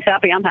like, well, she's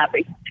happy. I'm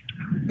happy.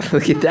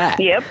 Look at that.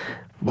 Yep.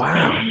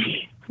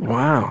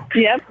 Wow.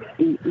 Yep.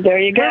 There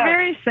you go. We're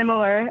very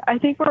similar. I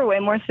think we're way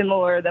more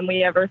similar than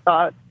we ever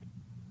thought.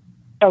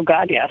 Oh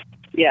God, yes.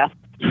 Yeah,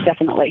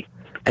 definitely.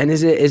 And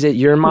is it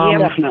your mom?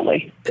 Yeah,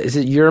 definitely. Is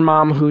it your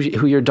mom who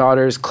your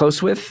daughter is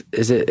close with?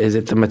 Is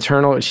it the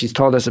maternal? She's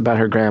told us about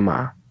her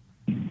grandma.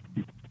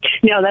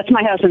 No, that's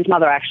my husband's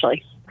mother,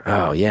 actually.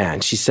 Oh yeah,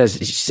 and she says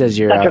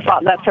your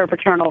That's her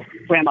paternal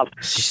grandmother.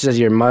 she says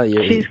your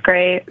mother. She's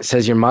great.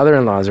 Says your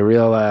mother-in-law is a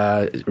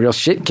real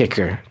shit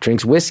kicker.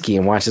 Drinks whiskey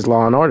and watches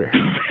Law and Order.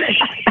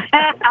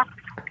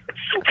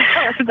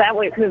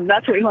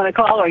 That's what you want to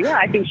call her. Yeah,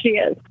 I think she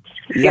is.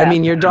 Yeah. I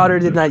mean, your daughter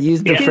did not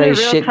use the She's phrase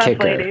a real shit tough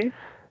kicker. lady.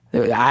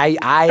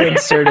 I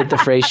inserted the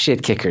phrase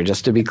shit kicker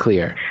just to be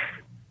clear.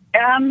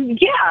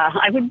 Yeah,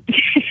 I would,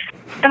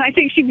 and I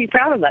think she'd be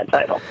proud of that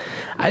title.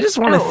 I just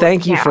want to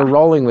thank you for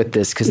rolling with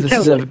this because this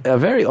is a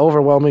very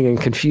overwhelming and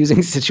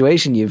confusing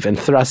situation you've been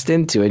thrust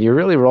into, and you're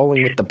really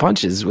rolling with the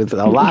punches with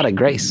a lot of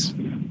grace.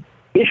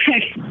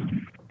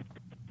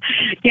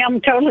 Yeah,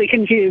 I'm totally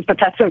confused, but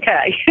that's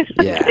okay.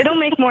 Yeah. It'll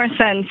make more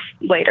sense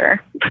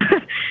later.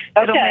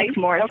 It'll make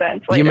more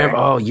sense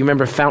later. You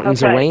remember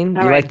Fountains of Wayne?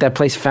 You like that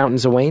place,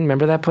 Fountains of Wayne?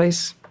 Remember that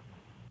place?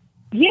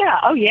 Yeah.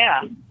 Oh,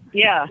 yeah.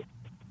 Yeah.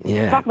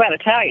 Yeah. Talk about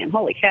Italian.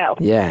 Holy cow.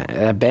 Yeah.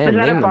 That band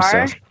Is that a named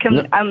bar?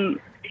 themselves.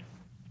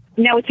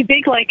 No, it's a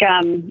big, like,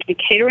 a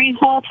catering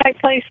hall type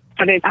place,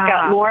 but it's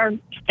got more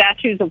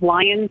statues of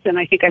lions than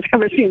I think I've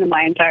ever seen in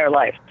my entire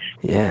life.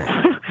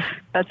 Yeah.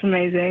 That's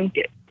amazing.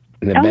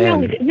 And the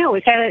band. No,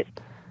 is that It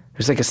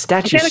was like a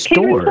statue is that a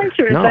catering store. place,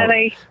 or is that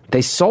a...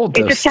 They sold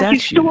those It's a statue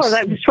statues. store.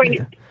 That was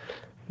right...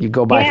 You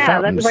go by Yeah,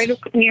 Fountains. that's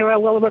right near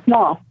Willowbrook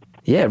Mall.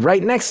 Yeah,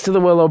 right next to the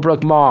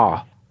Willowbrook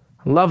Mall.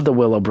 Love the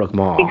Willowbrook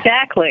Mall.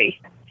 Exactly.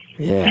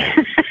 Yeah.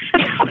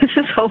 This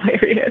is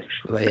hilarious.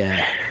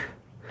 Yeah.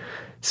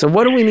 So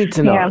what do we need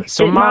to know? Yeah.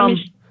 So Mom...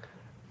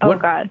 Oh,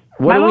 God.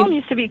 My mom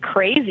used to be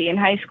crazy in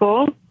high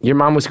school. Your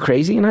mom was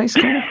crazy in high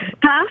school?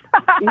 Huh?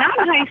 Not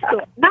in high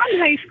school. Not in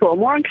high school.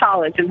 More in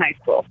college and high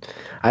school.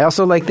 I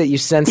also like that you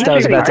sensed I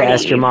was about to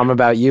ask your mom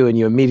about you and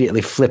you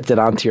immediately flipped it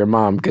onto your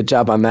mom. Good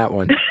job on that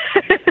one.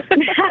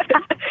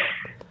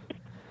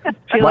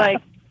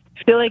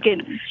 feel like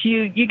it.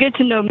 You get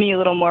to know me a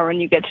little more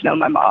when you get to know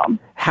my mom.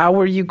 How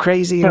were you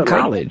crazy in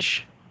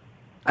college?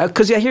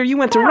 Because I hear you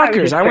went to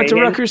Rutgers. I went to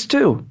Rutgers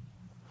too.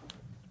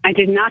 I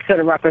did not go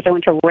to Rutgers. I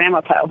went to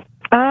Ramapo.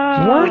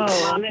 Oh,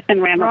 What?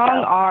 And Ramapo.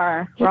 Wrong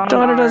R. Your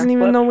daughter doesn't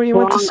even know where you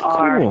went to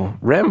school.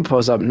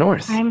 Ramapo's up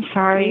north. I'm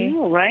sorry. I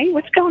know, right?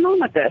 What's going on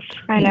with this?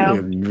 I know.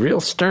 Real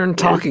stern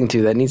talking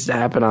to that needs to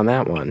happen on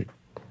that one.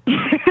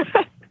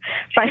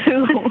 By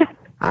who?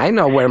 I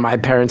know where my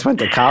parents went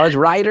to college.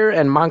 Ryder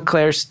and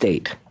Montclair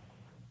State.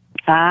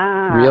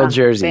 Ah. Real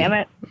Jersey. Damn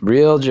it.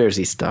 Real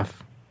Jersey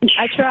stuff.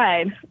 I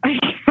tried.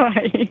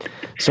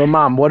 So,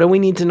 Mom, what do we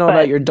need to know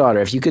about your daughter?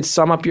 If you could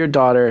sum up your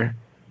daughter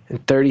in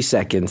 30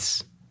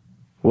 seconds,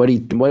 what do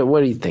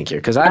you think here?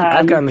 Because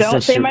I've gotten the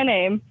sense. Don't say my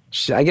name.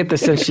 I get the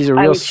sense she's a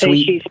real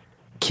sweet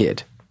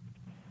kid.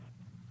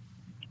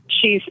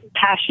 She's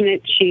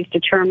passionate. She's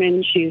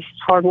determined. She's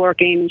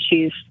hardworking.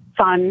 She's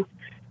fun.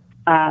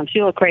 She's a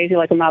little crazy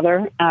like a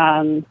mother.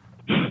 And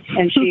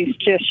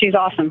she's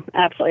awesome.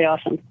 Absolutely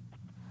awesome.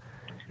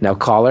 Now,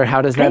 caller,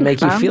 how does that Thanks,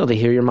 make you Mom. feel to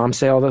hear your mom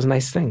say all those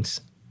nice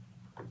things?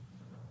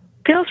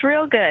 Feels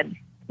real good.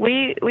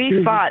 We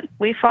fought.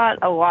 We fought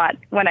a lot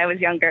when I was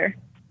younger.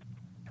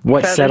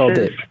 What So settled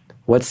this it?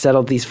 What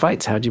settled these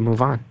fights? How'd you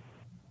move on?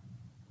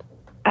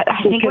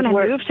 I think when I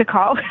moved to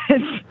college.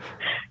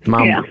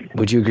 Mom,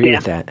 would you agree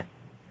with that?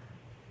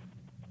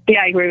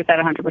 Yeah, I agree with that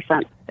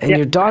 100%. And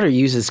your daughter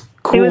uses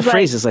cool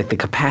phrases like the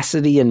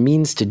capacity and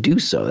means to do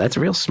so. That's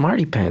real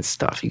smarty pants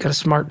stuff. You got a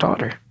smart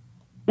daughter.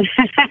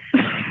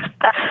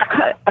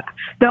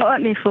 Don't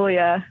let me fool you.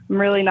 I'm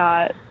really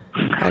not.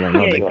 I don't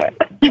know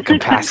the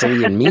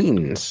capacity and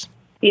means.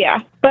 Yeah,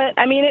 but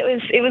I mean,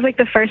 it was like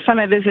the first time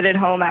I visited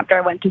home after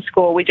I went to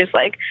school. We just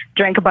like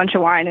drank a bunch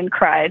of wine and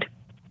cried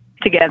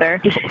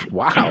together.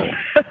 Wow,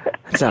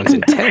 that sounds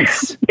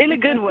intense. In a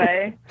good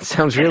way. It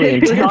sounds really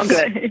intense. It was all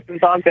good. It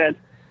was all good.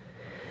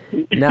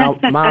 Now,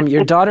 Mom,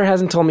 your daughter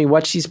hasn't told me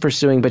what she's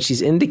pursuing, but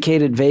she's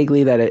indicated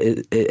vaguely that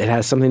it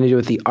has something to do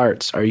with the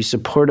arts. Are you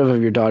supportive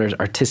of your daughter's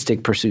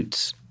artistic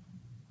pursuits?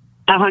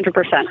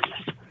 100%.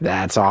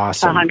 That's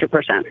awesome.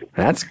 100%.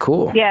 That's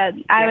cool. Yeah,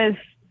 I was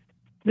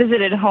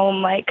visited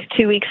home like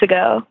 2 weeks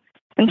ago,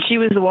 and she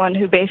was the one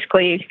who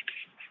basically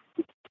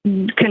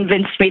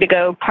convinced me to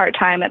go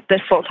part-time at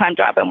this full-time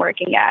job I'm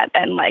working at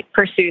and like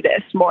pursue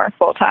this more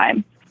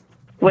full-time.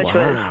 which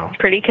Wow. was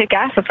pretty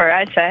kick-ass of her,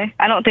 I'd say.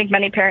 I don't think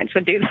many parents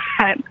would do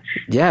that.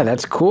 Yeah,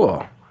 that's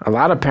cool. A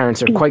lot of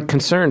parents are quite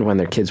concerned when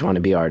their kids want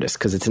to be artists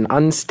because it's an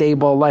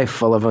unstable life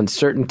full of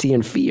uncertainty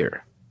and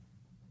fear.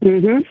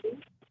 Mm-hmm.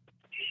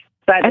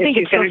 But I if think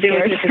she's it's so going to do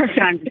it, this is the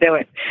time to do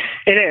it.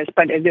 It is,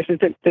 but this is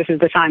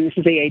the time, this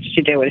is the age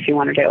to do it if you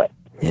want to do it.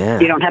 Yeah.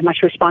 You don't have much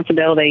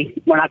responsibility.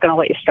 We're not going to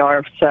let you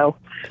starve. So,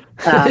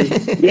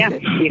 yeah,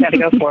 you got to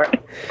go for it.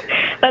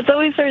 That's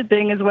always her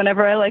thing is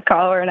whenever I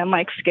call her and I'm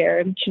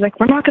scared, she's like,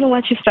 we're not going to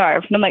let you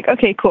starve. And I'm like,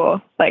 okay,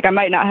 cool. I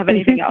might not have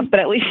anything else, but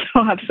at least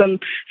I'll have some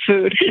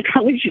food.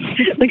 At least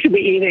you'll be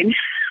eating.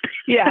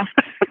 Yeah.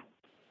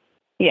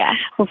 Yeah.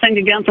 We'll send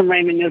you down some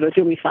ramen noodles.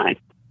 You'll be fine.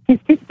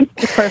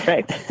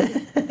 Perfect.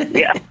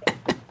 Yeah.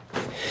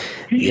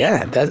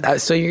 Yeah.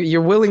 So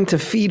you're willing to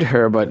feed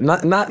her, but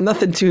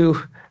nothing too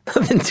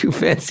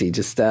fancy.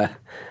 Just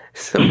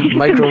some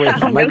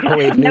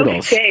microwave No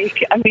noodles.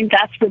 steak. I mean,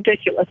 that's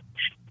ridiculous.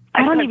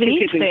 I don't even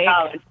eat steak.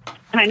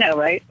 I know,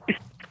 right?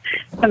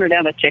 Send her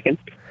down to chicken.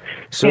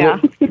 So Yeah.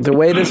 the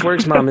way this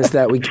works, Mom, is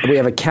that we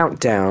have a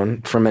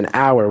countdown from an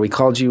hour. We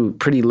called you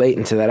pretty late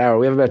into that hour.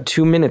 We have about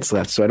 2 minutes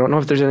left, so I don't know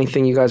if there's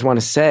anything you guys want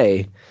to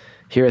say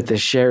here at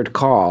this shared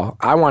call.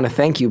 I want to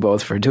thank you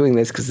both for doing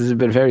this because this has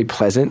been very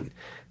pleasant.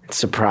 It's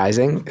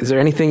surprising. Is there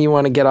anything you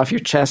want to get off your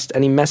chest?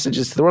 Any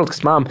messages to the world?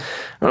 Because, Mom,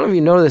 I don't know if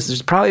you know this,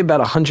 there's probably about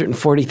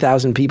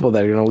 140,000 people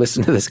that are going to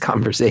listen to this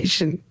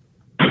conversation.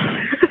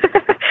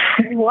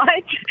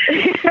 What?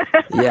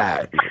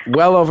 Yeah,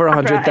 well over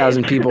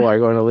 100,000 people are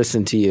going to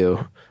listen to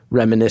you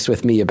reminisce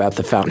with me about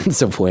the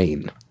Fountains of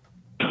Wayne.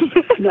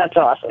 That's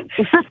awesome.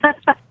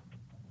 I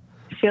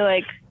feel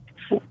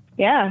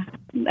yeah,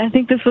 I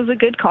think this was a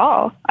good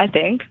call, I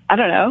think. I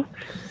don't know.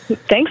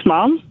 Thanks,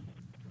 Mom.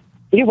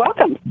 You're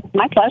welcome.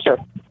 My pleasure.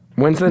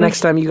 When's the next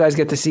time you guys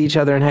get to see each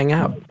other and hang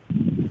out?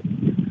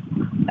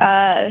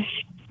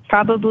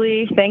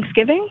 Probably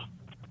Thanksgiving.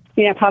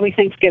 Yeah, probably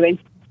Thanksgiving.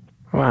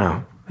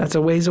 Wow, that's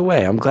a ways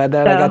away. I'm glad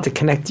that I got to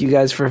connect you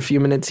guys for a few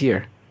minutes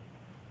here.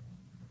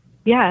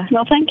 Yeah.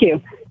 Well, thank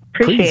you.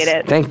 Appreciate Please.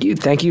 it.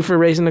 Thank you for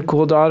raising a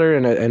cool daughter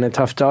and a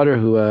tough daughter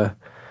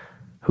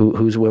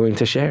who's willing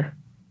to share.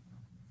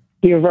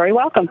 You're very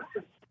welcome.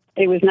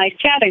 It was nice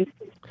chatting.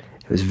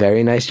 It was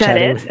very nice Is that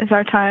chatting. it? Is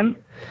our time?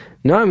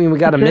 No, I mean we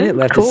got a minute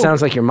left. Cool. It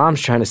sounds like your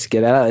mom's trying to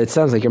skid out. It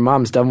sounds like your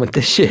mom's done with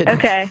this shit.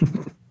 Okay.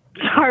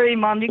 Sorry,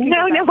 Mom. You can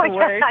No, go no, back to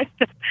work.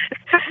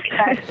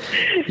 okay.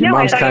 Your No,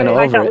 mom's kind of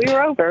I over thought it. we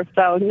were over,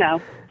 so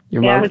no.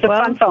 Your Yeah. mom. It was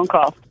a fun phone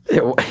call.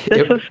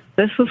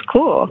 This was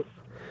cool.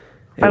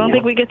 I don't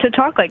think we get to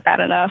talk like that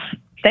enough.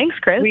 Thanks,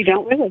 Chris. We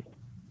don't really.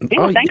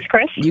 Yeah, Oh, thanks,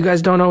 Chris. You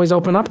guys don't always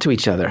open up to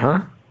each other,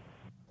 huh?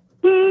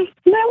 No,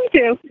 we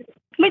do.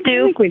 We I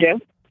do. think we do.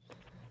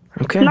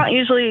 Okay. Not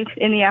usually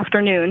in the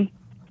afternoon.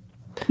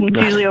 It's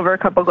usually over a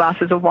couple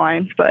glasses of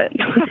wine, but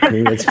I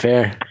think that's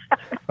fair.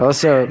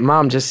 Also,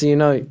 Mom, just so you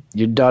know,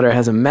 your daughter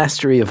has a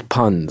mastery of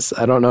puns.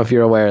 I don't know if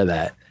you're aware of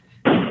that.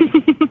 I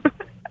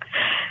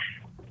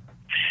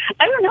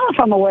don't know if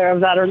I'm aware of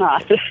that or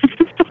not.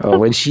 Oh,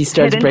 when she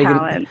starts Hidden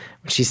talent.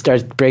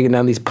 breaking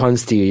down these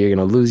puns to you, you're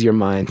gonna lose your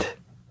mind.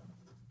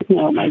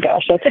 Oh my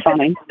gosh, that's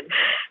funny.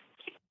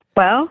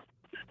 well,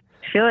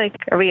 I feel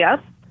are we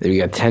up? You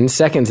got 10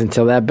 seconds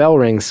until that bell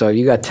rings. So if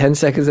you got 10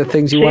 seconds of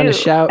things you want to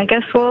Shoot. shout. I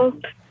guess we'll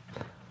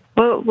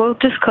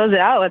just close it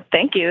out with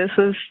thank you.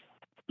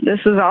 This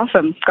was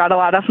awesome. Got a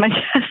lot off my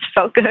chest.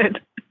 Felt good.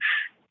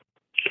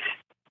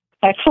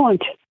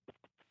 Excellent.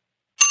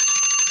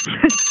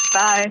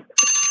 Bye.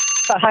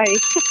 Bye.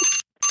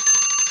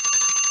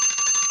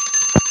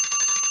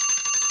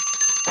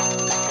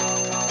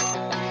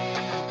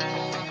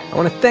 I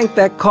want to thank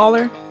that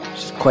caller.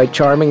 She's quite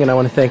charming, and I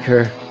want to thank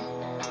her.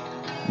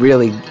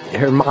 Really,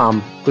 her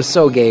mom was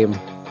so game.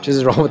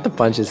 Just roll with the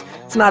punches.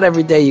 It's not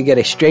every day you get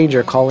a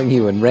stranger calling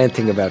you and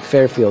ranting about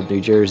Fairfield,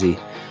 New Jersey.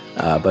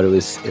 But it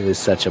was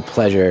such a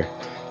pleasure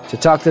to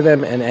talk to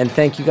them, and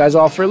thank you guys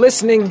all for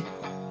listening,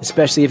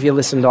 especially if you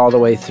listened all the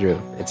way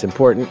through. It's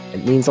important.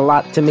 It means a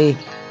lot to me.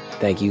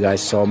 Thank you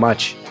guys so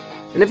much.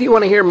 And if you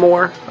want to hear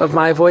more of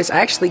my voice, I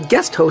actually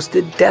guest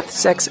hosted Death,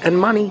 Sex, and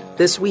Money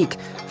this week,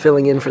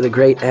 filling in for the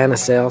great Anna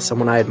Sale,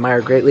 someone I admire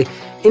greatly.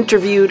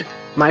 Interviewed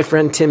my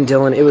friend Tim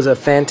Dillon. It was a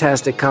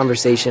fantastic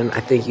conversation.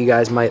 I think you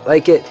guys might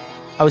like it.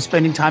 I was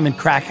spending time in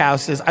crack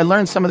houses. I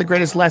learned some of the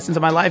greatest lessons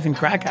of my life in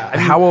crack houses.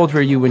 How old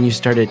were you when you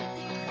started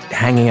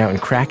hanging out in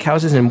crack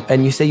houses?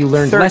 And you say you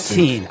learned 13.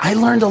 lessons. I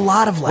learned a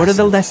lot of lessons. What are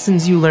the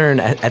lessons you learn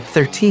at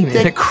 13 in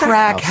a That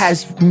crack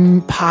house? has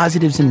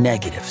positives and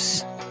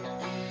negatives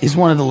is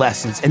one of the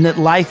lessons. And that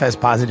life has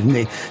positives and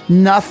negatives.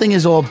 Nothing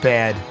is all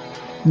bad.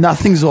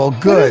 Nothing's all What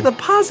are good. the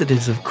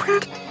positives of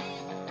crack?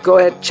 Go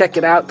ahead, check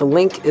it out. The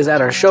link is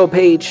at our show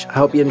page. I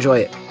hope you enjoy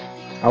it.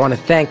 I want to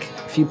thank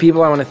a few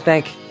people. I want to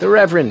thank the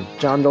Reverend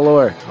John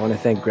Delore. I want to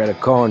thank Greta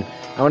Cohn.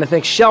 I want to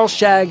thank Shell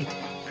Shag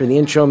for the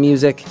intro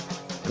music.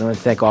 And I want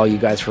to thank all you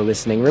guys for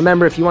listening.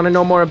 Remember, if you want to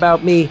know more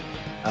about me,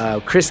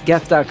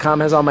 chrisgeth.com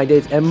has all my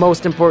dates. And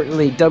most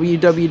importantly,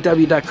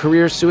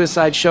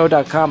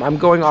 www.careersuicideshow.com. I'm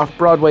going off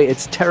Broadway.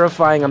 It's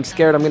terrifying. I'm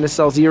scared. I'm going to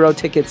sell 0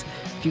 tickets.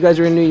 If you guys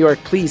are in New York,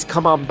 please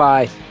come on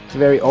by. It's a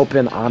very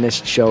open,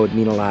 honest show. It'd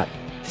mean a lot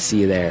to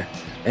see you there.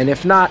 And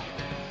if not,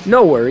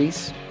 no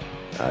worries.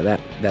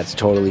 That's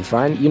totally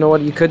fine. You know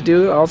what you could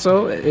do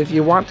also, if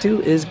you want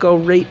to, is go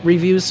rate,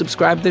 review,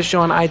 subscribe to this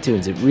show on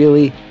iTunes. It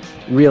really,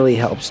 really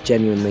helps,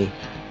 genuinely.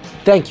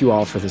 Thank you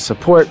all for the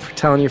support, for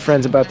telling your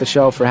friends about the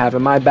show, for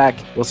having my back.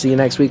 We'll see you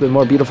next week with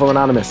more Beautiful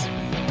Anonymous.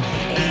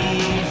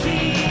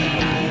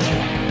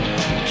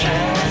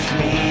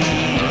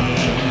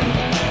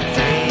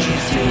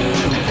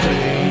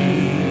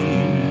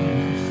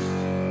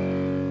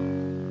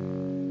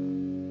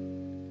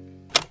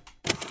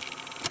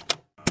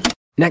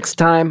 Next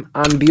time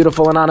on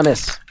Beautiful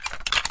Anonymous.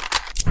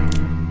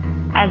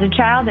 As a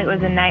child, it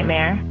was a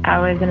nightmare. I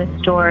was in a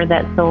store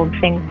that sold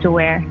things to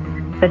wear,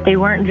 but they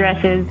weren't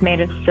dresses made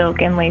of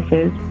silk and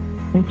laces.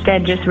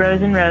 Instead, just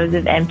rows and rows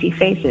of empty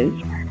faces.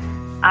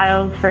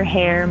 Aisles for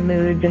hair,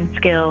 moods, and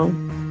skills.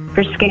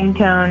 For skin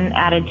tone,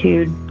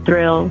 attitude,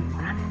 thrills.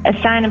 A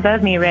sign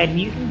above me read,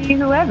 "You can be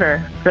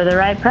whoever. For the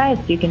right price,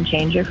 you can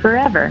change your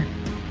forever."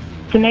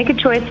 To make a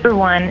choice for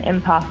one,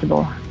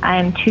 impossible. I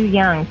am too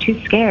young, too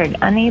scared,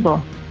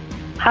 unable.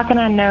 How can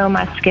I know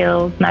my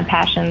skills, my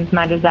passions,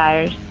 my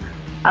desires?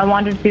 I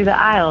wandered through the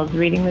aisles,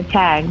 reading the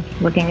tags,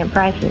 looking at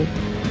prices.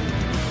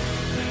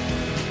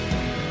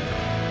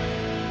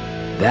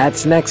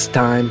 That's next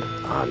time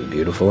on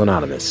Beautiful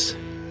Anonymous.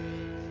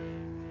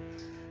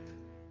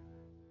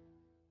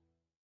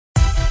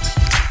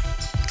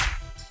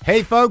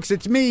 Hey folks,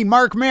 it's me,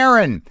 Mark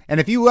Maron. And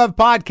if you love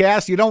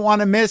podcasts you don't want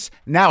to miss,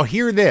 now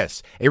hear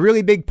this. A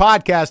really big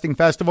podcasting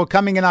festival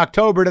coming in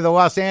October to the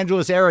Los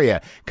Angeles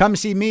area. Come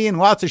see me and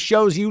lots of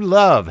shows you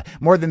love.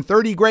 More than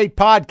 30 great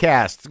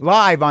podcasts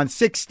live on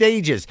 6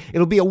 stages.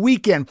 It'll be a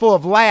weekend full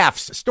of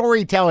laughs,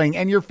 storytelling,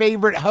 and your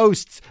favorite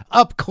hosts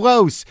up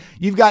close.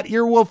 You've got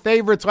Earwolf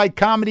favorites like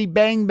Comedy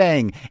Bang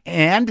Bang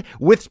and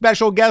with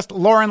special guest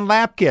Lauren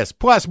Lapkus,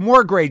 plus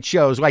more great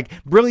shows like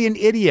Brilliant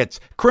Idiots,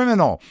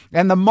 Criminal,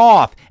 and The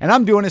Moth. And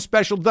I'm doing a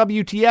special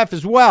WTF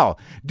as well.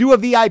 Do a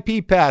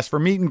VIP pass for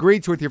meet and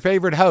greets with your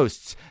favorite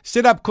hosts.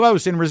 Sit up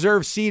close in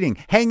reserved seating.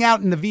 Hang out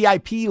in the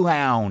VIP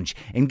lounge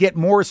and get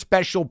more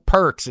special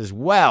perks as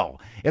well.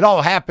 It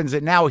all happens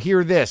at Now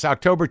Hear This,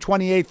 October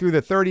 28th through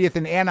the 30th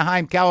in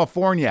Anaheim,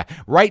 California,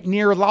 right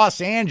near Los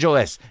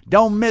Angeles.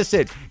 Don't miss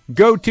it.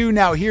 Go to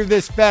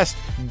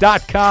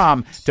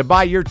nowhearthisfest.com to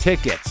buy your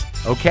tickets.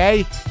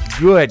 Okay?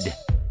 Good.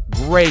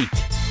 Great.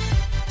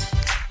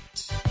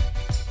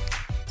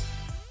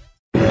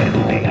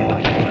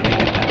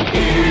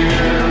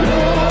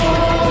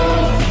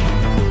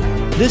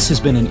 This has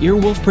been an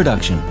Earwolf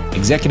production,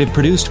 executive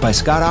produced by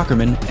Scott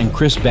Aukerman and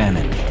Chris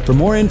Bannon. For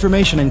more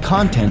information and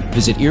content,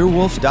 visit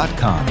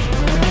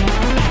earwolf.com.